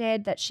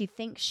scripted that she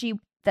thinks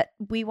that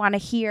we want to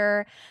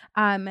hear.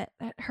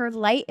 Her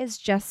light is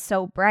just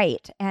so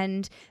bright.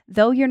 And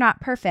though you're not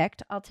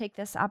perfect, I'll take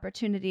this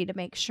opportunity to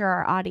make sure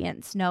our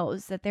audience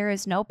knows that there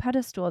is no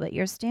pedestal that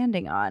you're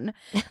standing on.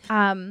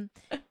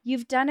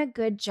 You've done a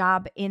good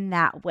job in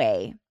that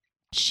way.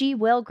 She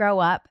will grow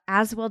up,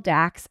 as will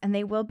Dax, and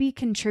they will be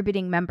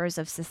contributing members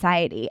of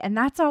society. And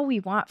that's all we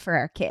want for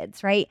our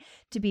kids, right?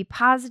 To be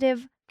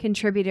positive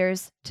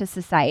contributors to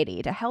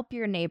society, to help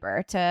your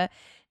neighbor, to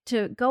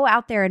go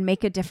out there and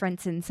make a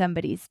difference in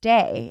somebody's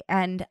day.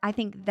 And I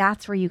think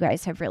that's where you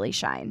guys have really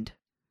shined.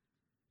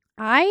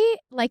 I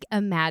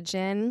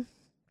imagine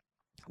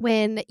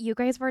when you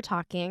guys were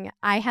talking,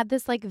 I had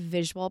this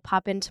visual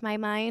pop into my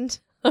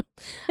mind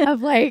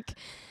of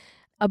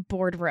a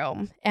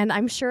boardroom. And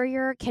I'm sure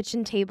your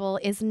kitchen table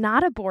is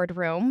not a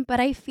boardroom,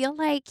 but I feel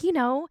like,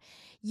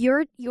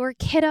 your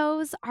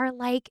kiddos are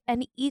like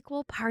an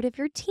equal part of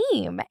your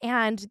team.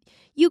 And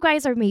you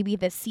guys are maybe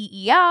the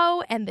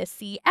CEO and the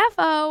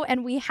CFO,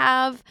 and we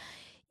have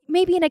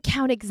maybe an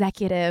account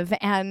executive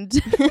and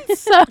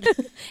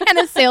and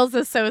a sales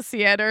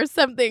associate or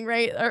something,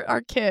 right?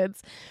 Our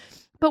kids.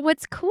 But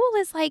what's cool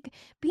is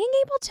being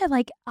able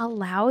to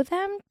allow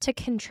them to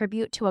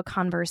contribute to a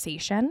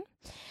conversation.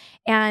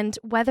 And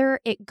whether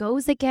it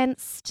goes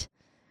against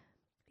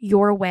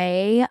your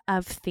way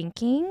of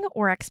thinking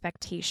or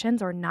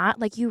expectations or not,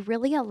 you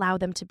really allow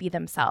them to be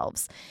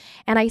themselves.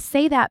 And I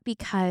say that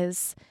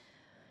because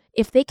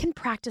if they can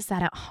practice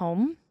that at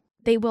home,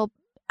 they will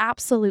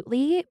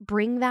absolutely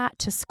bring that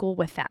to school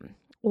with them.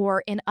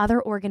 or in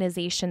other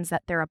organizations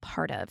that they're a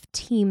part of,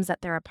 teams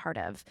that they're a part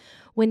of.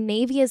 When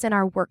Navy is in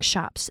our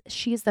workshops,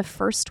 she's the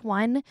first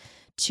one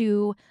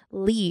to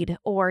lead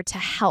or to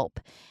help.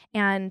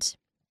 And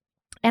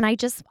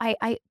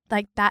I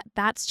like that.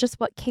 That's just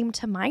what came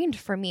to mind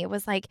for me. It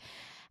was like,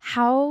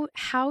 how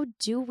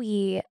do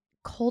we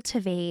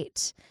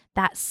cultivate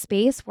that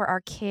space where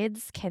our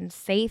kids can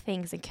say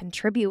things and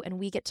contribute and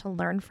we get to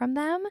learn from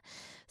them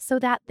so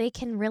that they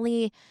can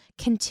really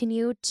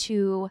continue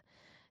to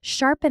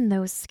sharpen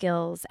those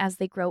skills as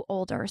they grow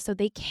older, so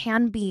they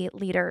can be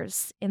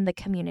leaders in the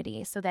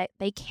community, so that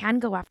they can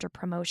go after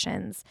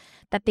promotions,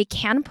 that they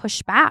can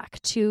push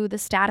back to the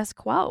status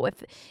quo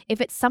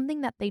if it's something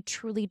that they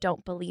truly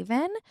don't believe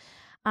in.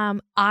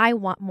 I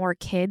want more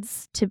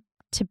kids to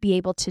be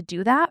able to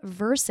do that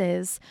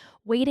versus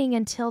waiting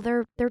until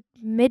they're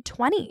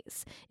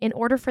mid-20s in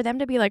order for them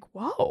to be like,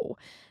 whoa.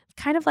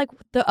 Kind of like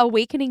the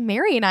awakening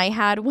Mary and I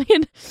had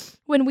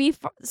when we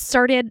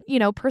started,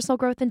 personal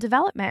growth and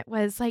development,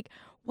 was like,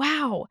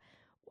 wow,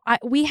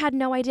 we had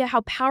no idea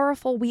how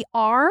powerful we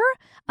are.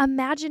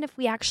 Imagine if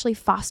we actually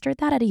fostered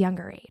that at a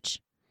younger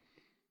age.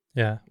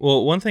 Yeah.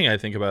 Well, one thing I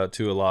think about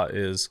too a lot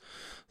is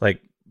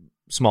like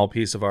small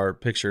piece of our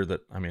picture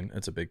that, I mean,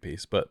 it's a big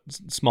piece, but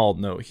small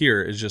note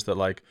here is just that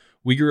like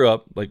we grew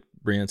up, like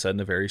Brianne said, in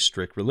a very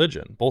strict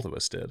religion. Both of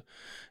us did.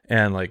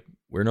 And like,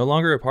 we're no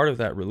longer a part of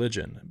that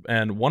religion.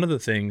 And one of the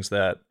things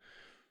that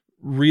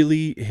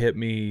really hit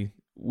me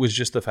was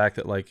just the fact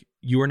that like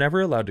you were never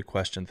allowed to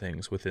question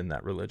things within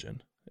that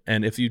religion.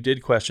 And if you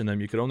did question them,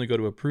 you could only go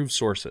to approved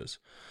sources.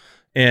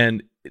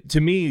 And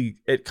to me,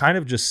 it kind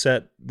of just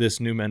set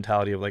this new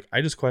mentality of like, I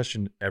just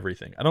question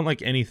everything. I don't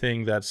like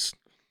anything that's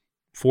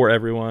for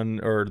everyone,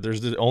 or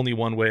there's the only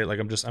one way. Like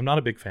I'm not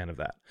a big fan of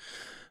that.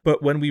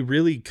 But when we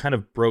really kind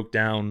of broke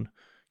down,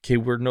 okay,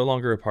 we're no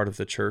longer a part of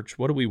the church.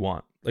 What do we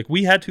want? Like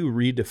we had to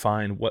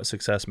redefine what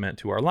success meant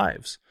to our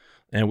lives.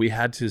 And we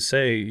had to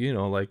say,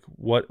 like,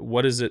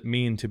 what does it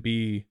mean to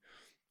be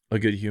a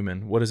good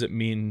human? What does it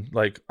mean?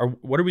 Like,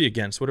 what are we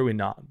against? What are we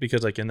not?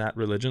 Because like in that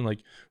religion, like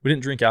we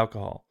didn't drink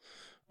alcohol.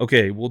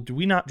 Okay, well, do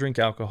we not drink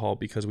alcohol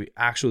because we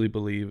actually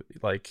believe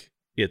like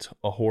it's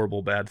a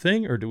horrible, bad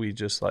thing? Or do we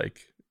just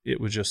like,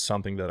 it was just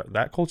something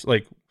that culture,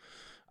 like,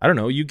 I don't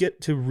know, you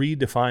get to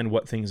redefine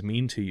what things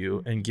mean to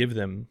you and give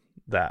them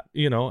that,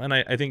 and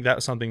I think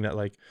that's something that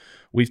like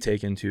we've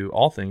taken to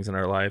all things in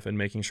our life, and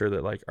making sure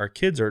that like our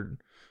kids are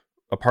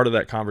a part of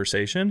that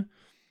conversation,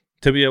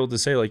 to be able to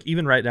say like,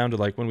 even right down to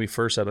like when we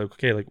first said, like,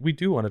 okay, like we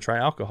do want to try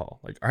alcohol,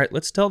 like, all right,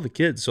 let's tell the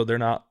kids so they're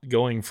not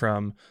going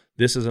from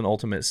this is an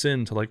ultimate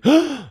sin to like,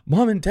 oh,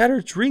 mom and dad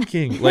are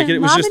drinking. Like it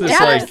was just this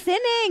like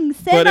sinning,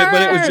 but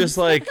it was just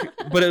like,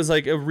 but it was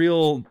like a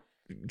real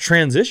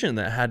transition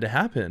that had to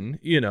happen,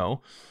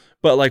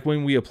 But like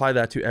when we apply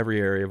that to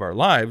every area of our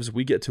lives,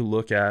 we get to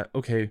look at,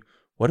 okay,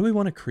 what do we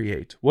want to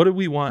create? What do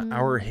we want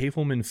our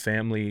Hoefelmann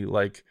family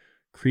like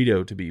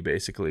credo to be,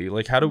 basically?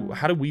 Like how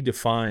do we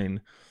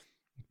define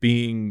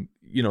being,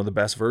 the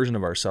best version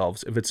of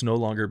ourselves if it's no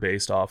longer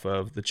based off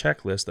of the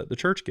checklist that the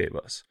church gave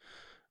us?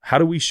 How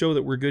do we show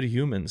that we're good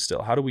humans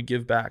still? How do we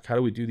give back? How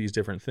do we do these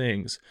different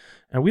things?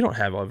 And we don't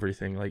have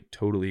everything like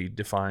totally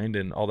defined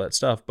and all that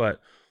stuff,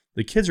 but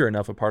the kids are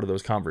enough a part of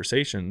those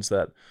conversations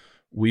that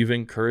we've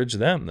encouraged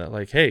them that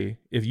like, hey,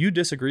 if you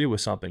disagree with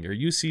something or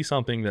you see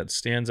something that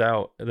stands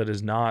out that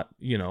is not,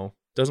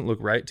 doesn't look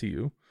right to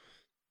you,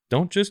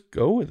 don't just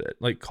go with it.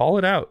 Like call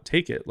it out,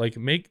 take it, like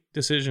make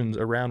decisions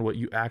around what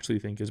you actually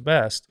think is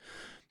best.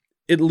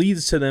 It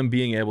leads to them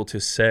being able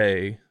to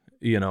say,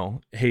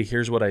 hey,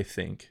 here's what I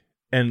think.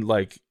 And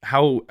like,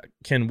 how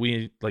can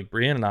we, like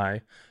Brianne and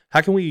I,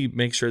 how can we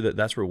make sure that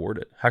that's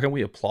rewarded? How can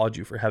we applaud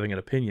you for having an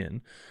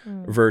opinion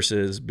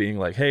versus being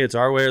like, hey, it's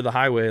our way or the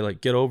highway, like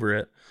get over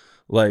it.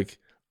 Like,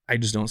 I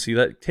just don't see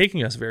that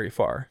taking us very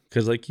far.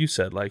 Because like you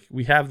said, like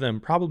we have them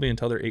probably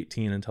until they're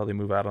 18, until they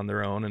move out on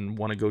their own and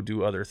want to go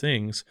do other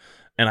things.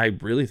 And I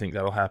really think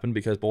that'll happen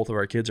because both of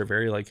our kids are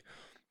very like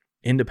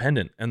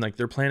independent and like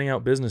they're planning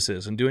out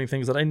businesses and doing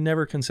things that I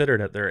never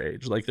considered at their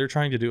age. Like they're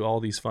trying to do all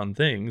these fun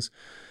things.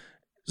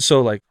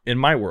 So like in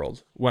my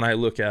world, when I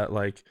look at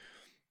like,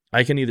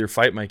 I can either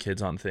fight my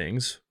kids on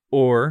things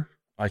or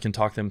I can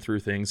talk them through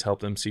things, help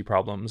them see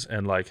problems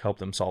and like help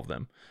them solve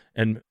them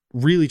and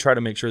really try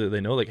to make sure that they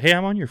know like, hey,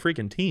 I'm on your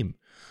freaking team.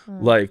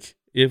 Like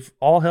if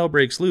all hell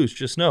breaks loose,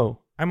 just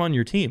know I'm on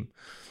your team.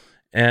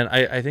 And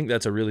I think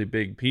that's a really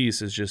big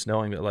piece, is just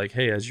knowing that like,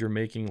 hey, as you're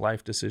making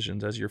life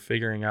decisions, as you're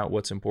figuring out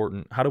what's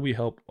important, how do we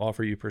help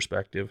offer you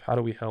perspective? How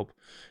do we help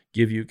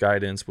give you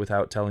guidance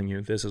without telling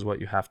you this is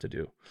what you have to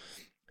do?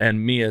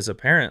 And me as a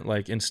parent,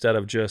 like instead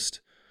of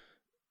just,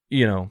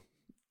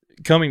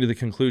 coming to the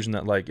conclusion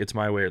that like it's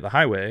my way or the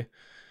highway,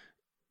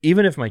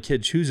 even if my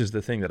kid chooses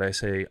the thing that I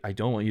say, I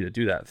don't want you to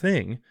do that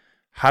thing,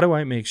 how do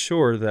I make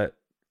sure that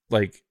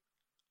like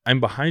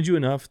I'm behind you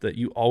enough that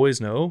you always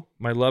know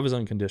my love is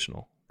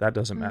unconditional? That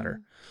doesn't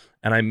matter.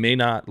 And I may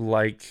not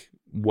like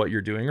what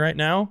you're doing right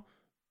now,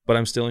 but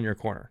I'm still in your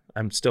corner.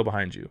 I'm still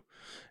behind you.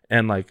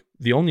 And like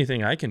the only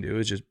thing I can do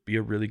is just be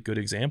a really good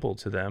example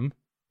to them.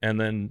 And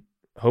then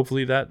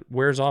hopefully that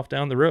wears off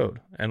down the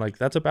road. And like,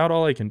 that's about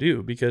all I can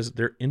do, because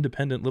they're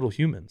independent little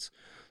humans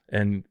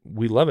and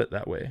we love it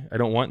that way. I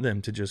don't want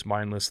them to just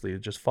mindlessly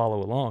just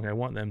follow along. I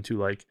want them to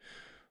like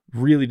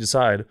really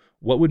decide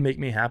what would make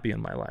me happy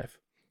in my life,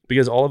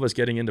 because all of us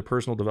getting into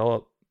personal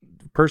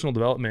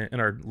development in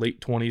our late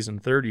 20s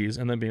and 30s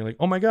and then being like,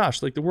 oh my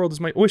gosh, like the world is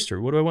my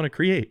oyster. What do I want to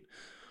create?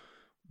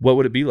 What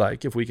would it be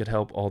like if we could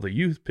help all the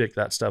youth pick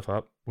that stuff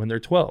up when they're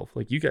 12?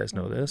 Like, you guys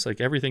know this,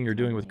 like everything you're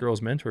doing with girls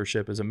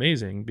mentorship is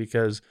amazing,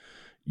 because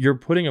you're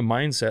putting a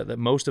mindset that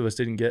most of us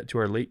didn't get to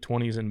our late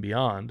 20s and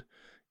beyond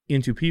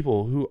into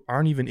people who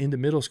aren't even into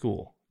middle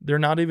school. They're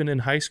not even in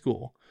high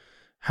school.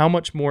 How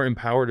much more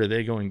empowered are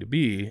they going to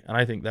be? And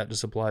I think that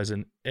just applies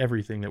in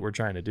everything that we're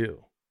trying to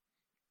do.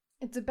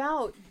 It's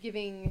about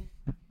giving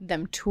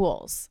them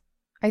tools.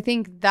 I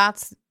think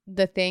that's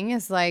the thing,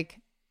 is like,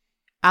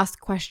 ask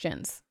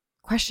questions,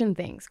 question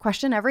things,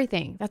 question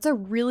everything. That's a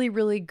really,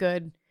 really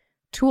good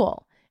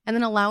tool. And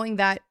then allowing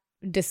that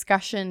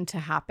discussion to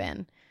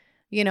happen,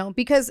 you know,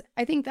 because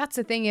I think that's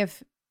the thing,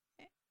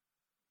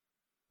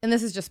 and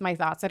this is just my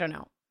thoughts, I don't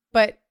know,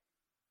 but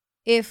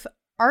if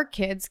our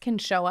kids can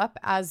show up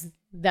as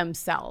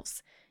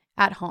themselves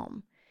at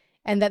home,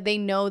 and that they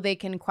know they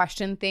can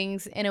question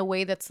things in a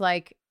way that's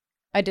like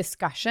a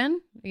discussion,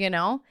 you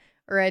know,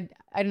 or I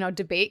don't know,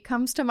 debate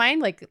comes to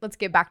mind. Like, let's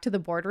get back to the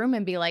boardroom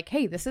and be like,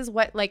 hey, this is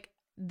what, like,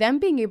 them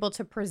being able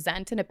to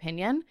present an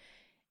opinion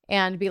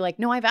and be like,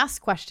 no, I've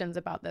asked questions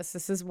about this.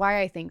 This is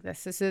why I think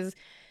this. This is,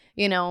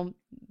 you know,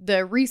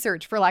 the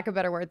research, for lack of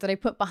better words, that I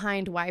put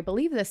behind why I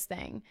believe this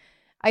thing.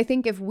 I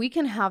think if we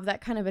can have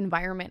that kind of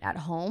environment at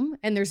home,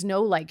 and there's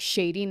no like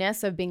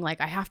shadiness of being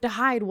like, I have to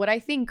hide what I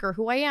think or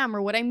who I am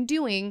or what I'm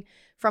doing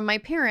from my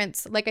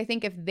parents. Like, I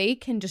think if they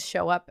can just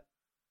show up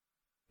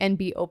and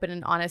be open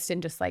and honest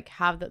and just like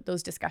have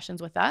those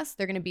discussions with us,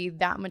 they're going to be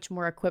that much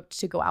more equipped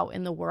to go out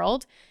in the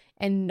world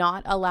and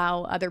not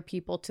allow other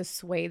people to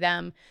sway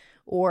them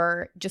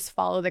or just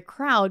follow the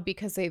crowd,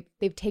 because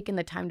they've taken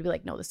the time to be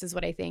like, no, this is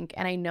what I think.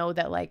 And I know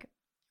that, like,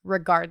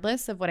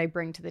 regardless of what I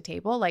bring to the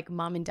table, like,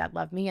 mom and dad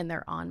love me and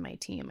they're on my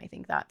team. I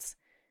think that's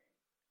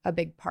a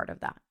big part of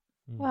that.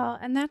 Well,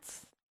 and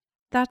that's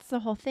the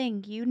whole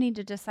thing. You need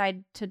to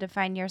decide to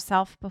define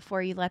yourself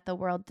before you let the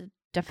world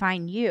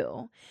define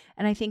you.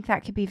 And I think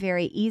that could be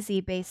very easy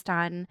based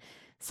on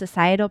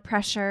societal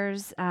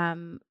pressures,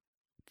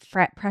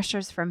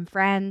 pressures from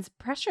friends,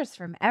 pressures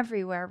from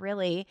everywhere,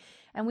 really.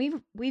 And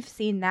we've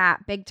seen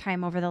that big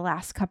time over the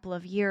last couple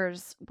of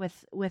years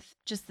with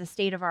just the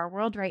state of our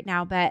world right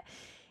now. But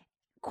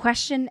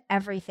question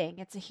everything.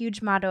 It's a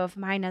huge motto of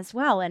mine as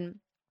well. And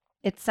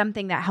it's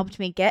something that helped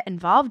me get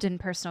involved in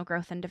personal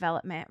growth and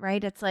development,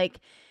 right? It's like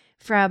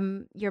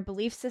from your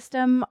belief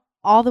system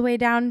all the way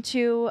down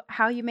to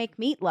how you make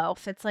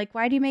meatloaf. It's like,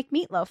 why do you make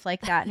meatloaf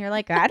like that? And you're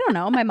like, I don't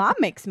know. My mom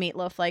makes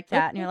meatloaf like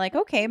that. And you're like,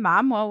 okay,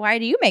 mom, well, why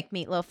do you make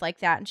meatloaf like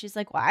that? And she's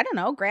like, well, I don't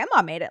know.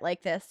 Grandma made it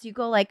like this. You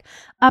go like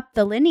up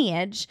the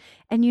lineage,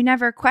 and you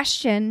never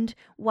questioned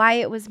why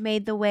it was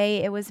made the way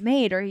it was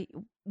made, or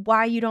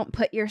why you don't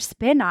put your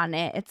spin on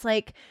it. It's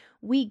like,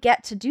 we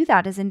get to do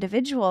that as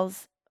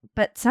individuals.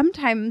 But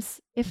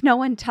sometimes if no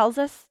one tells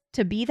us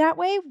to be that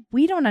way,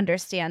 we don't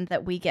understand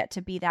that we get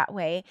to be that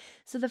way.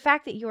 So the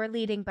fact that you're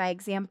leading by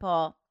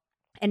example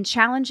and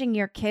challenging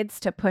your kids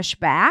to push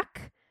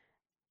back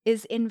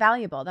is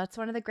invaluable. That's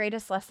one of the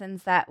greatest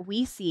lessons that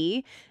we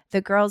see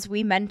the girls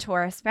we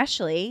mentor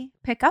especially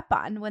pick up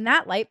on. When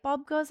that light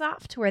bulb goes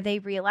off to where they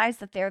realize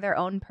that they're their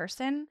own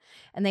person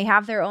and they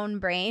have their own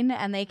brain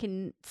and they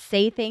can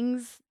say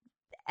things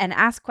and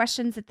ask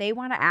questions that they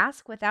want to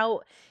ask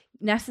without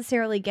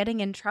necessarily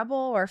getting in trouble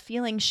or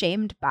feeling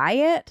shamed by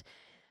it,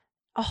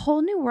 a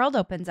whole new world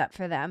opens up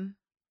for them.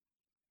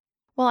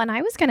 Well, and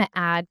I was going to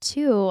add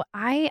too,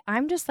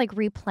 I'm just like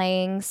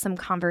replaying some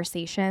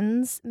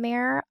conversations,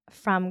 Mare,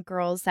 from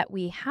girls that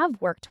we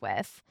have worked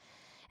with.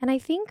 And I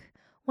think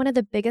one of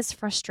the biggest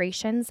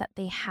frustrations that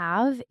they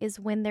have is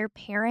when their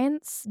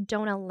parents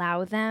don't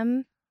allow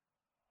them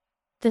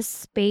the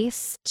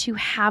space to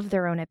have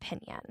their own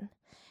opinion.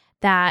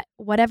 That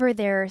whatever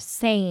they're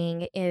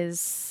saying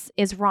is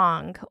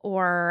wrong,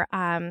 or,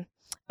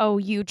 oh,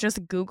 you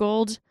just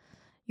Googled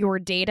your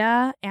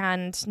data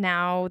and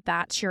now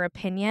that's your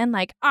opinion.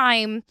 Like,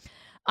 I'm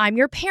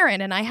your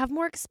parent and I have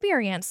more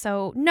experience,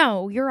 so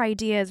no, your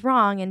idea is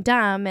wrong and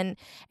dumb. And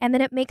then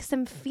it makes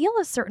them feel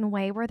a certain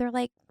way where they're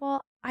like,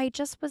 well, I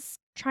just was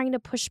trying to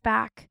push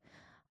back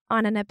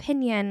on an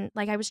opinion.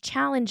 Like, I was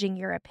challenging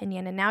your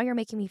opinion and now you're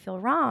making me feel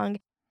wrong.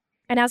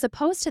 And as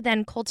opposed to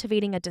then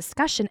cultivating a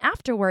discussion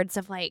afterwards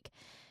of like,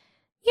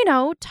 you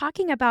know,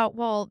 talking about,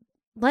 well,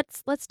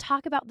 let's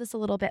talk about this a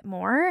little bit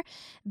more.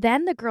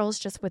 Then the girls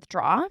just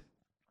withdraw.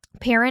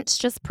 Parents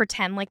just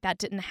pretend like that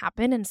didn't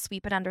happen and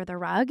sweep it under the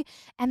rug.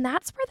 And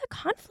that's where the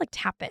conflict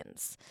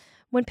happens.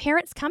 When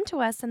parents come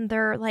to us and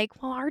they're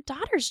like, well, our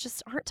daughters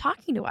just aren't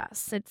talking to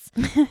us. It's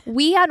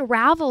we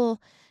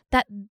unravel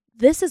that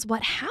this is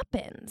what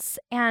happens.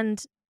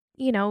 And,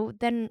 you know,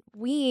 then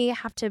we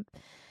have to,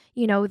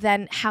 you know,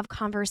 then have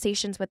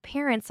conversations with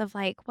parents of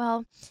like,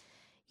 well,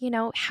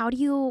 how do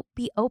you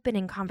be open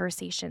in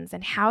conversations,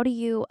 and how do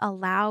you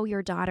allow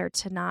your daughter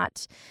to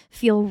not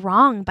feel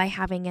wrong by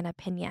having an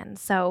opinion?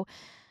 So,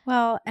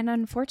 Well, and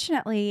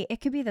unfortunately, it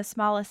could be the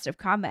smallest of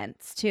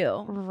comments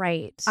too.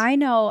 right. I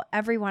know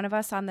every one of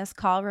us on this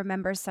call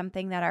remembers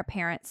something that our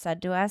parents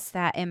said to us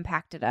that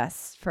impacted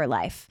us for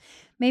life.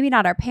 Maybe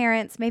not our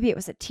parents, maybe it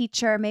was a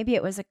teacher, maybe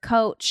it was a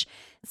coach.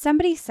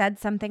 Somebody said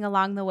something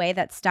along the way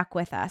that stuck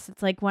with us.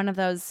 It's like one of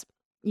those,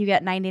 you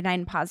get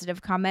 99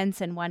 positive comments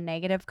and one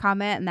negative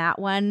comment, and that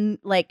one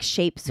like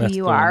shapes who That's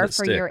you the one are that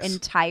for your sticks.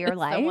 entire It's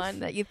life. the one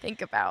that you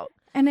think about.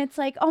 And it's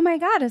like, oh my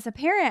God, as a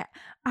parent,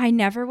 I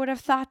never would have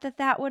thought that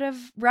that would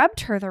have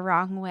rubbed her the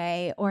wrong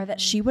way, or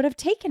that she would have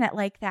taken it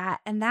like that.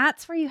 And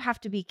that's where you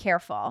have to be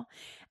careful.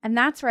 And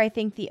that's where I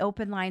think the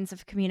open lines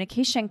of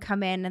communication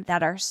come in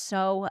that are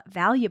so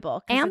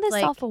valuable. 'Cause And it's the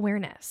like,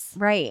 self-awareness.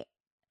 right.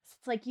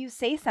 It's like you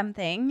say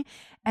something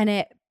and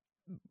it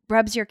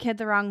rubs your kid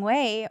the wrong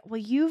way. Well,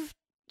 you've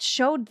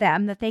showed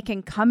them that they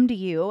can come to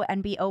you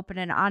and be open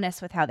and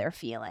honest with how they're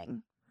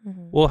feeling.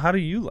 Mhm. Well, how do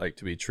you like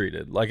to be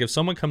treated? Like if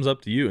someone comes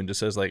up to you and just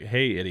says like,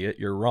 "Hey, idiot,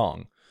 you're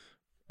wrong."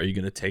 Are you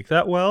going to take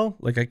that well?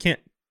 Like I can't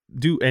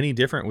do any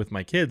different with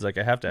my kids. Like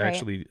I have to Right.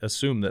 actually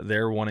assume that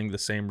they're wanting the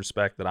same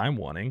respect that I'm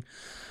wanting.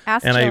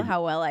 Ask And Jill I-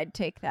 how well I'd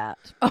take that.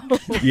 Oh,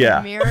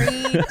 Yeah.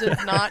 Mary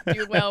does not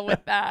do well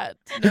with that.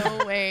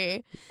 No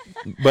way.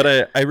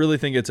 But I really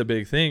think it's a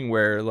big thing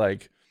where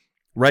like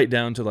right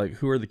down to like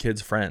who are the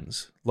kids'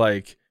 friends?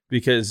 Like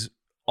because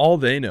all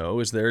they know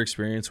is their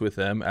experience with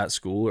them at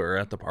school or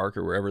at the park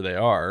or wherever they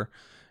are.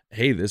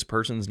 Hey, this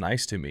person's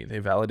nice to me. They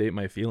validate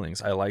my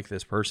feelings. I like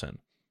this person.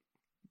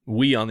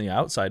 We on the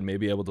outside may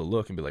be able to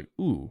look and be like,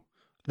 ooh,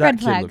 that Red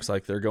kid flag. looks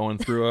like they're going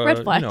through a,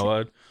 Red flag.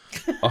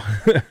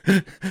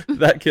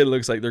 that kid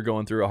looks like they're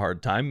going through a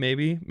hard time.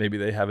 Maybe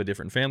they have a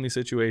different family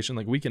situation.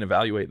 Like we can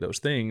evaluate those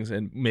things.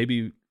 And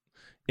maybe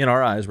in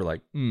our eyes, we're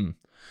like,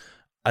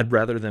 I'd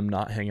rather them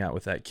not hang out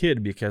with that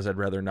kid because I'd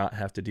rather not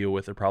have to deal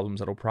with the problems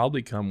that'll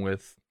probably come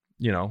with,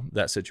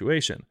 that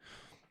situation.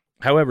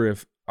 However,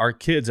 if our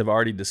kids have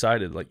already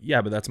decided like,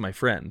 yeah, but that's my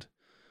friend,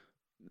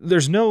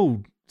 there's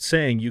no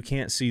saying you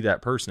can't see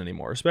that person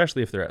anymore,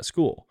 especially if they're at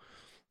school.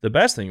 The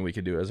best thing we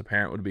could do as a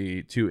parent would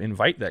be to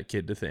invite that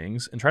kid to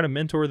things and try to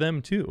mentor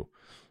them too.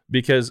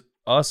 Because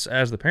us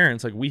as the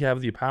parents, like we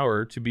have the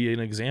power to be an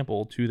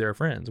example to their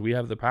friends. We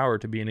have the power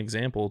to be an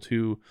example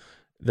to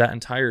that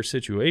entire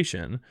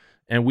situation.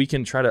 And we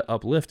can try to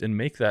uplift and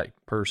make that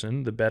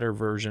person the better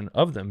version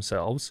of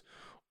themselves.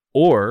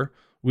 Or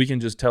we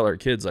can just tell our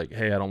kids like,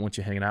 hey, I don't want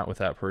you hanging out with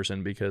that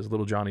person because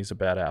little Johnny's a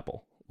bad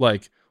apple.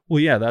 Like, well,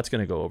 yeah, that's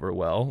going to go over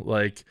well.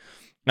 Like,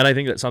 and I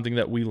think that's something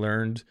that we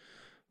learned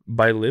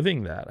by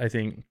living that. I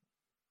think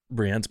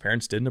Brianne's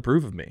parents didn't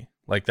approve of me.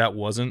 Like that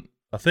wasn't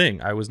a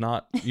thing. I was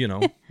not,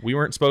 we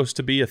weren't supposed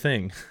to be a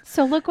thing.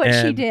 So look what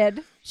she And-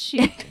 did.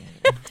 She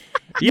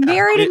Yeah,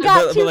 married and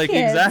got but two like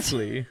kids.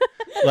 exactly.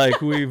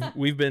 Like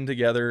we've been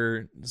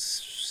together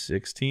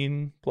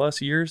 16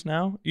 plus years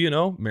now,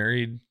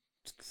 married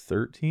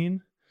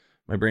 13.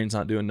 My brain's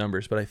not doing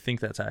numbers, but I think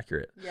that's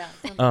accurate. Yeah.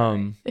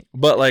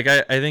 But like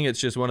I think it's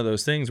just one of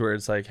those things where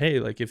it's like, hey,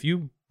 like if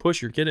you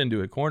push your kid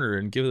into a corner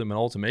and give them an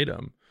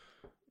ultimatum,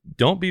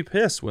 don't be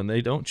pissed when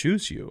they don't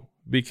choose you,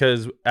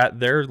 because at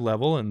their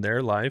level and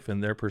their life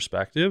and their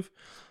perspective,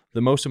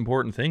 the most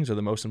important things are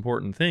the most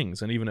important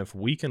things. And even if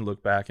we can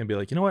look back and be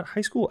like, you know what,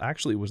 high school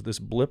actually was this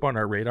blip on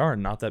our radar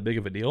and not that big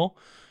of a deal.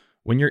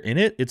 When you're in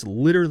it, it's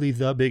literally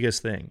the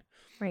biggest thing.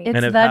 Right. It's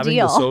And if the having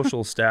deal. the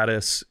social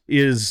status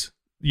is,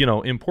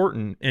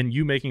 important, and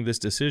you making this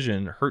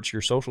decision hurts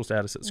your social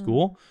status at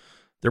school,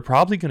 they're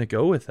probably going to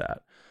go with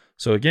that.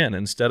 So again,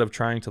 instead of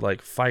trying to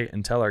like fight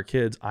and tell our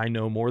kids, I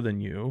know more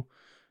than you,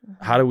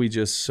 how do we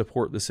just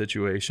support the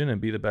situation and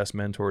be the best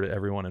mentor to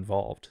everyone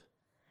involved?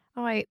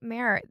 Oh,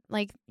 Mare,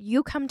 like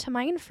you come to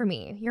mind for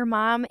me. Your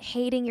mom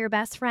hating your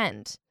best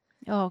friend.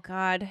 Oh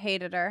God,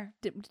 hated her.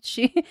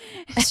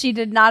 She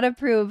did not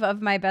approve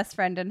of my best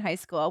friend in high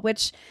school,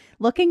 which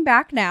looking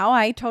back now,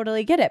 I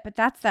totally get it, but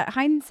that's that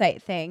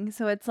hindsight thing.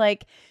 So it's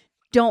like,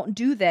 don't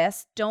do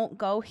this, don't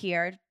go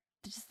here,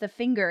 just the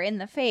finger in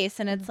the face.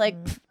 And it's like,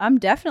 I'm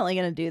definitely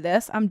going to do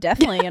this. I'm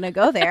definitely going to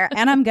go there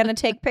and I'm going to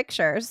take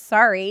pictures.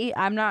 Sorry,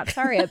 I'm not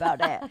sorry about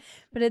it.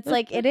 But it's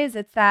like,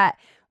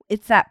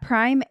 it's that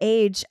prime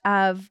age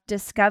of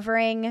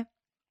discovering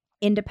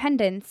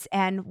independence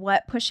and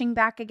what pushing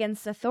back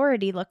against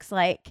authority looks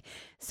like.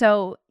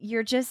 So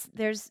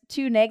there's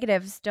two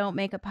negatives don't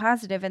make a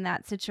positive in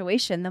that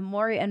situation. The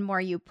more and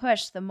more you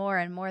push, the more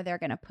and more they're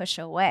going to push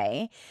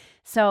away.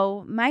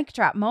 So mic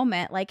drop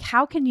moment, like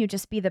how can you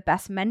just be the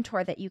best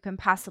mentor that you can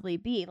possibly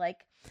be?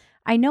 Like,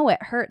 I know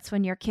it hurts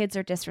when your kids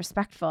are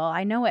disrespectful.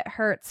 I know it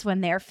hurts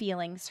when their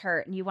feelings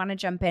hurt and you want to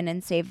jump in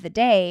and save the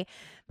day.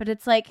 But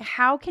it's like,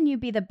 how can you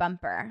be the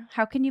bumper?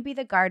 How can you be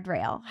the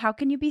guardrail? How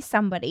can you be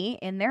somebody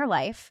in their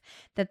life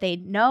that they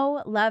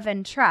know, love,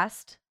 and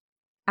trust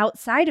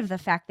outside of the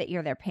fact that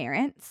you're their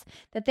parents,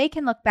 that they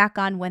can look back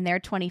on when they're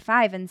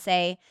 25 and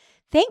say,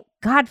 thank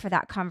God for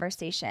that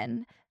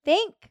conversation.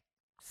 Thank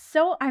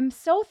I'm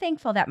so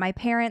thankful that my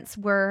parents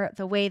were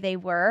the way they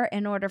were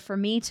in order for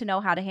me to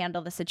know how to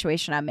handle the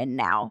situation I'm in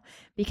now,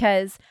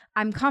 because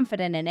I'm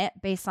confident in it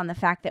based on the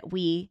fact that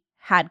we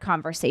had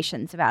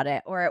conversations about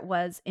it, or it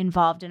was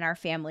involved in our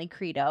family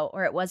credo,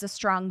 or it was a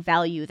strong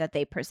value that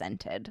they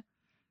presented.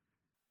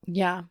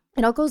 Yeah.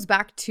 It all goes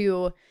back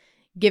to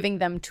giving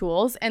them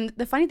tools. And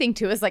the funny thing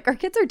too is like our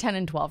kids are 10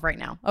 and 12 right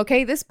now.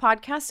 Okay. This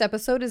podcast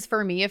episode is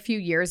for me a few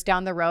years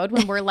down the road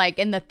when we're like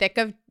in the thick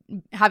of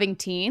having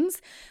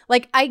teens.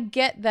 Like I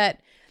get that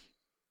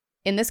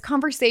in this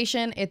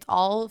conversation, it's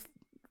all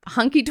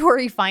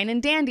hunky-dory, fine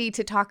and dandy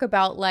to talk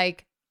about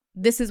like,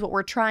 this is what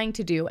we're trying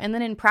to do. And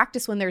then in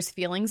practice, when there's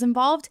feelings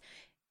involved,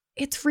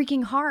 it's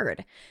freaking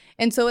hard.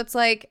 And so it's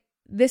like,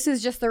 this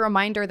is just the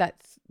reminder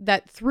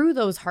that through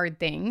those hard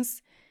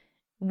things,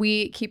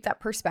 we keep that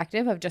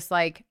perspective of just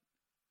like,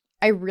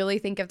 I really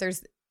think if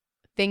there's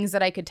things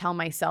that I could tell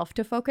myself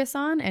to focus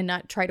on and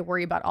not try to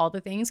worry about all the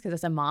things, because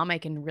as a mom, I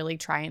can really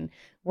try and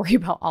worry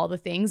about all the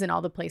things and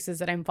all the places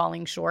that I'm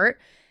falling short.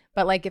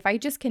 But like, if I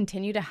just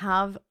continue to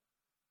have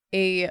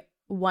a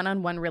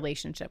one-on-one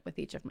relationship with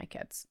each of my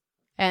kids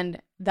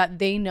and that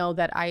they know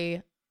that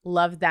I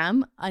love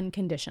them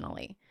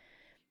unconditionally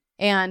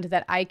and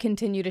that I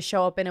continue to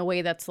show up in a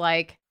way that's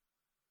like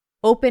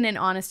open and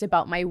honest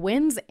about my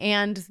wins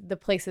and the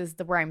places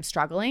where I'm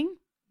struggling.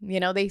 You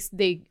know,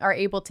 they are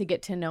able to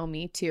get to know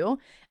me too.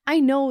 I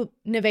know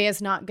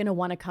Nevaeh's not going to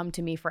want to come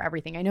to me for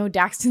everything. I know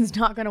Daxton's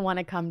not going to want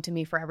to come to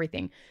me for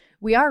everything.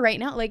 We are right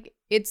now. Like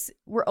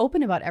we're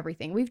open about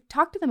everything. We've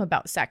talked to them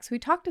about sex. We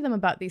talked to them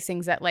about these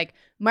things that like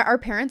our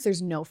parents,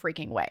 there's no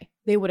freaking way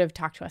they would have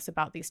talked to us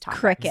about these topics.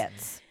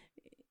 Crickets.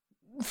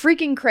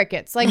 Freaking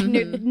crickets. Like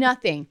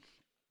nothing.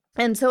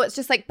 And so it's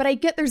just like, but I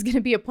get there's going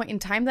to be a point in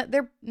time that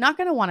they're not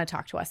going to want to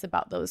talk to us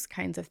about those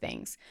kinds of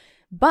things.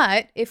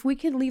 But if we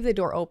could leave the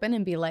door open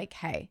and be like,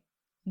 hey,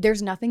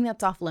 there's nothing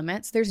that's off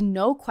limits. There's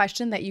no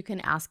question that you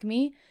can ask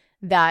me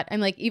that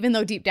I'm like, even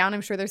though deep down,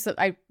 I'm sure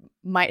I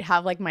might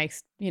have like my,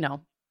 you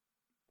know,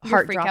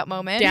 heart freak out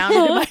moment.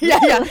 Down.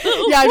 Yeah.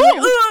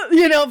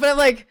 You know, but I'm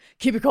like,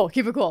 keep it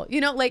cool. You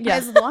know, like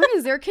as long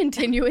as they're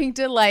continuing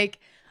to like,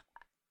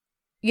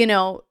 you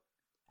know,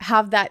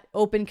 have that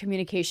open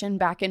communication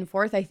back and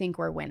forth, I think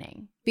we're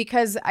winning,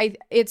 because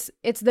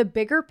it's the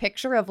bigger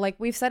picture of like,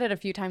 we've said it a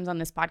few times on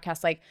this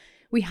podcast, like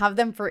we have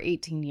them for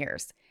 18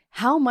 years.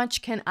 How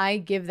much can I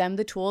give them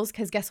the tools?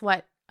 Because guess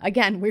what?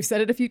 Again, we've said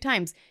it a few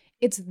times.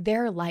 It's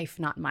their life,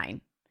 not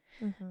mine.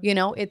 Mm-hmm. You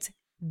know, it's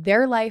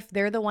their life.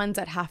 They're the ones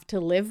that have to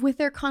live with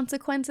their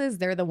consequences.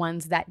 They're the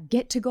ones that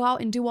get to go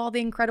out and do all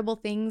the incredible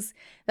things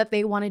that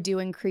they want to do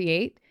and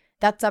create.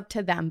 That's up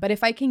to them. But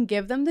if I can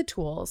give them the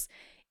tools,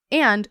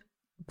 and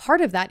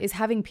part of that is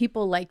having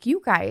people like you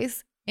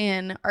guys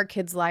in our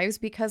kids' lives,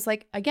 because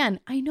like, again,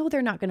 I know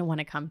they're not going to want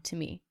to come to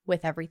me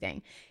with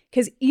everything,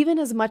 because even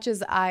as much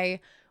as I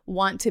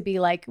want to be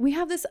like, we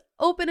have this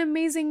open,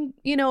 amazing,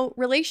 you know,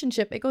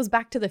 relationship, it goes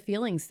back to the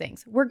feelings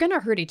things. We're going to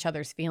hurt each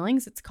other's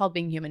feelings. It's called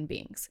being human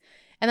beings.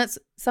 And that's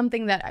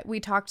something that we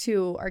talk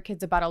to our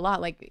kids about a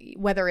lot. Like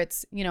whether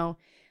it's, you know,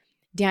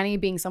 Danny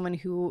being someone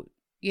who,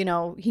 you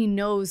know, he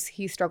knows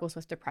he struggles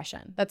with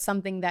depression. That's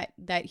something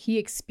that he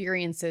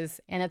experiences,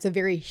 and it's a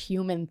very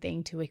human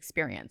thing to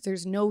experience.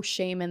 There's no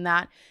shame in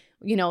that.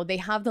 You know, they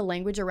have the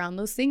language around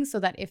those things so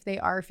that if they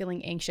are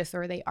feeling anxious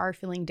or they are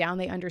feeling down,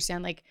 they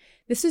understand like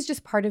this is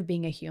just part of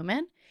being a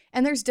human.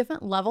 And there's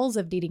different levels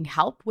of needing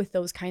help with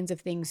those kinds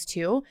of things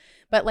too.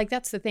 But like,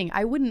 that's the thing.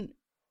 I wouldn't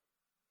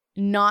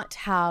not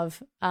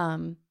have,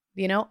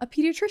 you know, a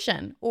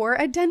pediatrician or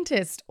a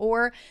dentist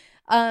or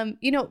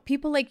you know,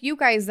 people like you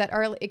guys that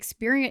are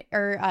experienced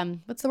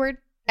or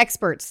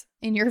experts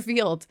in your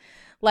field.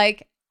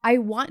 Like, I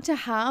want to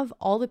have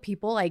all the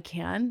people I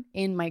can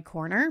in my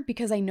corner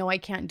because I know I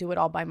can't do it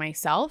all by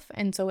myself.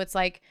 And so it's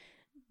like,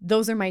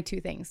 those are my two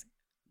things: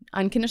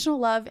 unconditional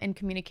love and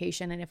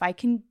communication. And if I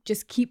can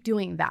just keep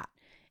doing that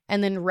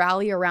and then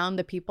rally around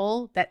the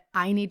people that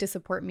I need to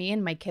support me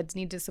and my kids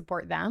need to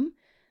support them.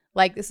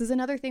 Like, this is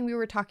another thing we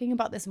were talking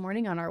about this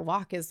morning on our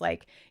walk, is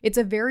like, it's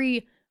a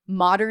very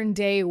modern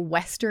day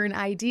Western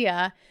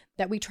idea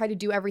that we try to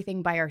do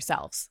everything by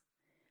ourselves.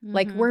 Mm-hmm.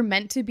 Like, we're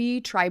meant to be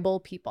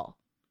tribal people.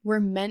 We're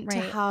meant to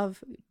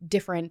have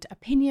different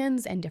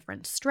opinions and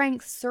different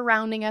strengths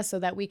surrounding us so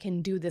that we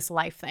can do this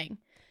life thing,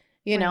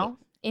 you know?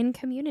 In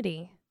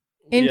community.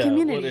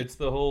 Well, it's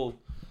the whole,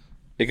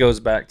 it goes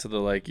back to the,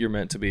 like, you're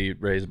meant to be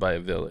raised by a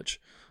village.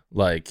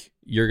 Like,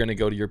 you're going to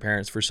go to your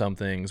parents for some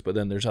things, but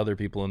then there's other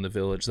people in the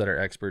village that are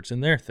experts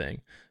in their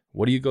thing.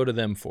 What do you go to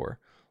them for?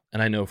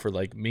 And I know for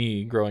like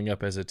me growing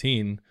up as a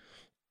teen,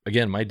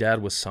 again, my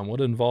dad was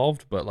somewhat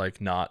involved, but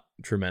like not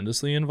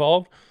tremendously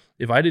involved.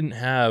 If I didn't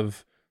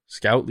have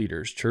scout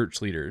leaders,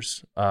 church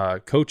leaders,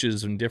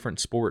 coaches in different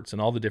sports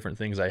and all the different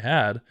things I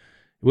had, it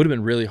would have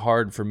been really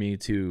hard for me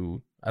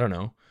to, I don't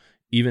know,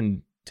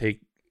 even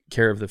take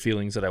care of the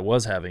feelings that I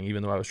was having,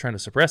 even though I was trying to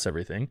suppress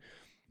everything.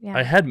 Yeah.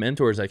 I had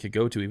mentors I could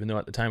go to, even though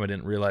at the time I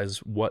didn't realize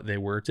what they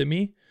were to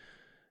me.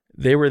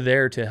 They were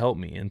there to help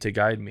me and to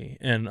guide me.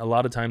 And a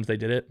lot of times they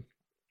did it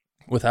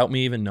without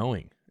me even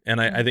knowing. And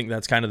I think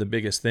that's kind of the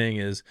biggest thing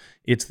is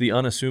it's the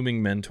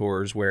unassuming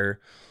mentors where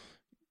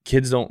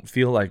kids don't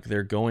feel like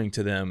they're going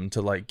to them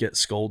to like get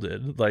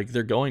scolded. Like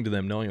they're going to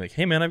them knowing like,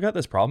 hey man, I've got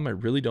this problem I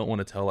really don't want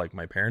to tell like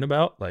my parent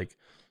about. Like,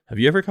 have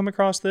you ever come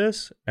across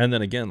this? And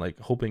then again, like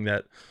hoping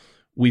that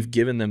we've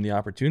given them the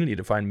opportunity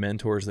to find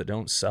mentors that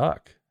don't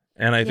suck.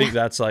 And I think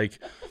that's like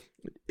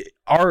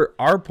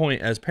our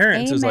point as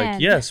parents is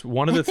like, yes,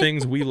 one of the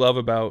things we love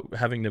about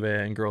having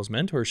Nevaeh and Girls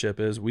Mentorship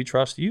is we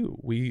trust you.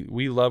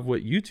 We love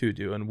what you two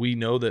do. And we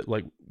know that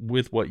like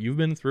with what you've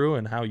been through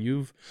and how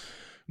you've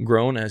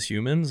grown as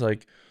humans,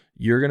 like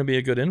you're going to be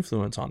a good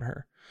influence on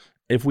her.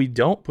 If we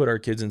don't put our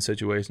kids in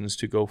situations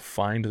to go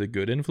find the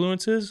good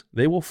influences,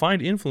 they will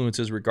find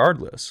influences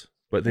regardless,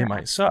 but they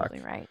might suck.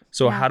 Right.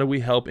 So how do we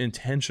help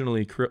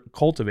intentionally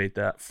cultivate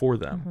that for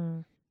them? Mm-hmm.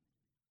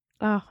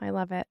 Oh, I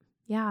love it.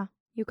 Yeah.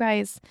 You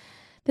guys,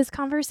 this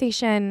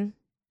conversation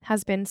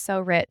has been so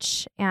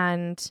rich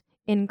and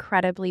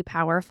incredibly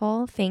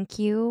powerful. Thank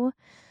you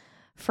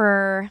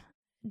for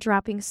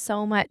dropping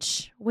so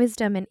much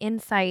wisdom and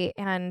insight.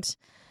 And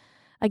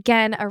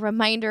again, a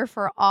reminder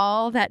for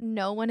all that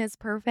no one is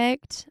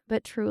perfect,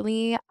 but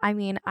truly, I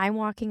mean, I'm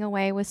walking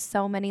away with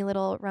so many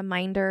little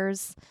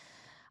reminders,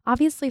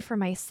 obviously for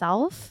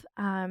myself,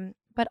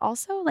 but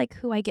also like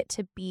who I get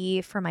to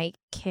be for my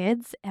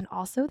kids and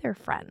also their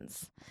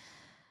friends.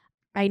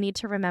 I need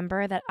to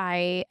remember that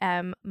I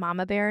am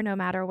mama bear no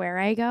matter where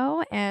I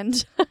go,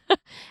 and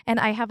and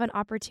I have an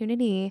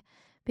opportunity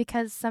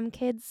because some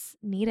kids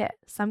need it.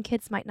 Some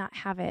kids might not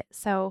have it.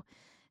 So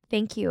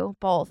thank you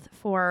both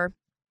for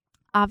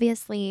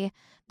obviously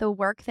the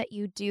work that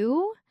you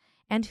do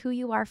and who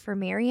you are for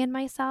Mary and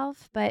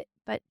myself, but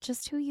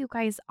just who you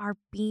guys are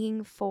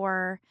being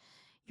for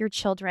your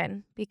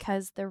children,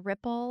 because the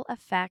ripple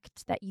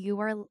effect that you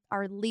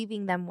are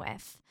leaving them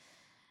with,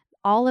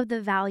 all of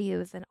the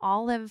values and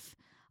all of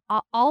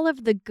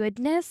the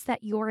goodness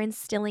that you're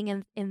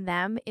instilling in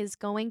them is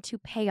going to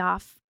pay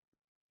off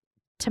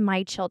to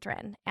my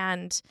children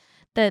and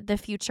the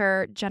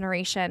future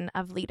generation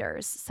of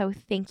leaders. So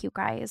thank you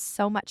guys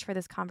so much for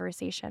this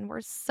conversation.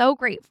 We're so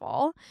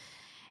grateful.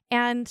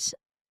 And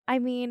I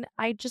mean,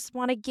 I just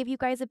want to give you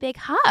guys a big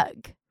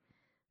hug.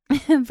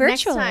 Virtually.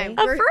 Next time,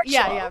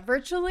 yeah,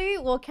 virtually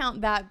we'll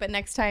count that, but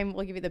next time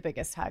we'll give you the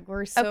biggest hug.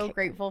 We're so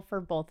grateful for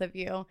both of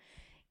you.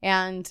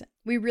 And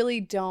we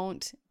really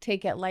don't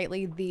take it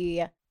lightly,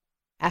 the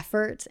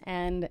effort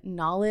and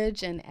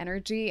knowledge and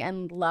energy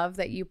and love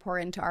that you pour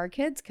into our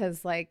kids,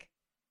 because like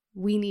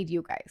we need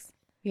you guys,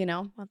 you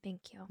know? Well,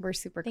 thank you. We're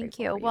super grateful. Thank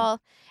you.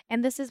 Well,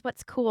 and this is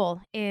what's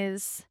cool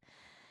is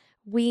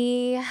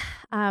we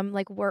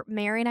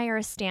Mary and I are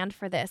a stand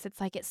for this. It's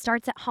like it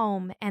starts at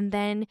home, and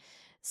then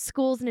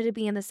schools need to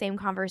be in the same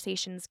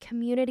conversations.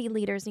 Community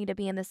leaders need to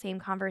be in the same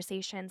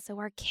conversation. So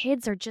our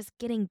kids are just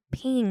getting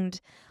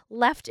pinged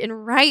left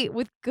and right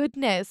with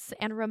goodness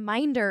and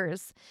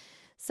reminders.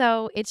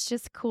 So it's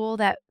just cool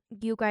that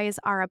you guys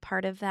are a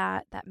part of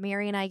that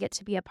Mary and I get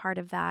to be a part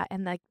of that.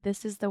 And like,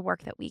 this is the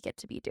work that we get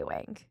to be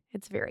doing.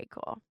 It's very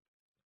cool.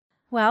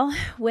 Well,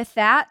 with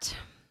that,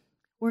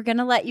 we're going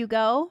to let you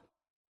go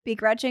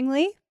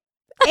begrudgingly.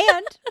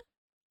 And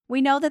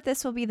we know that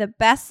this will be the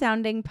best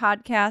sounding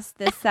podcast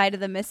this side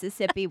of the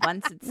Mississippi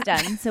once it's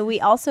done. So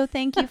we also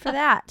thank you for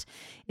that.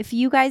 If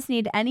you guys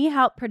need any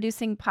help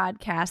producing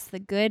podcasts, The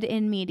Good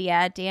in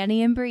Media,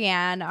 Danny and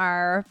Brianne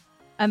are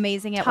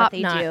amazing at what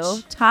they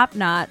do. Top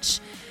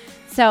notch.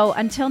 So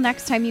until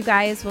next time, you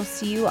guys, we'll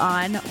see you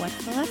on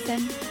What's the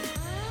Lesson?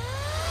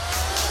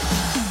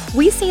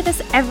 We say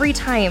this every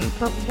time,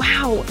 but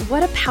wow,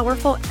 what a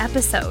powerful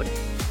episode.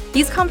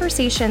 These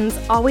conversations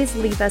always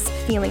leave us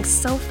feeling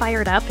so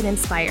fired up and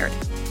inspired.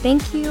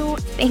 Thank you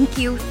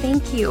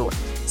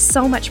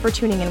so much for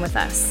tuning in with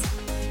us.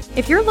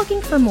 If you're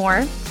looking for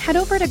more, head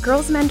over to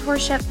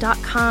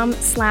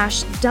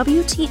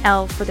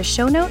girlsmentorship.com/WTL for the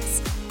show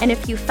notes. And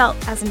if you felt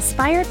as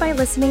inspired by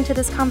listening to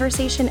this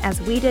conversation as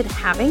we did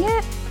having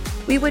it,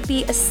 we would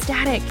be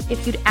ecstatic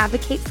if you'd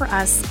advocate for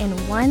us in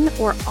one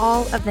or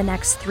all of the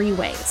next 3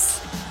 ways.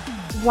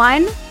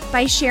 1,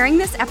 by sharing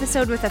this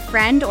episode with a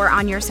friend or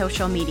on your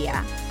social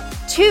media.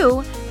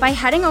 2, by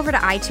heading over to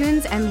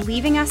iTunes and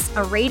leaving us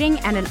a rating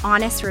and an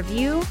honest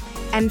review.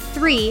 And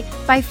 3,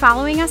 by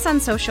following us on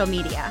social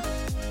media.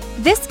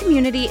 This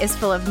community is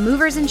full of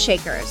movers and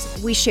shakers.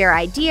 We share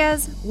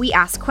ideas, we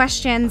ask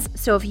questions,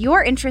 so if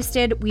you're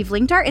interested, we've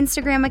linked our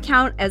Instagram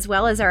account as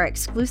well as our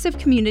exclusive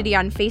community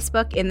on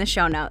Facebook in the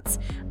show notes.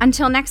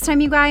 Until next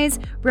time, you guys,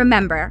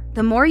 remember,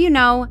 the more you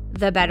know,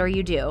 the better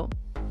you do.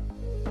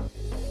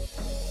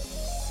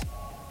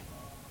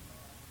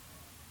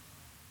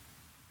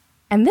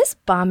 And this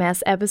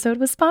bomb-ass episode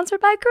was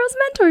sponsored by Girls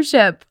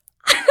Mentorship.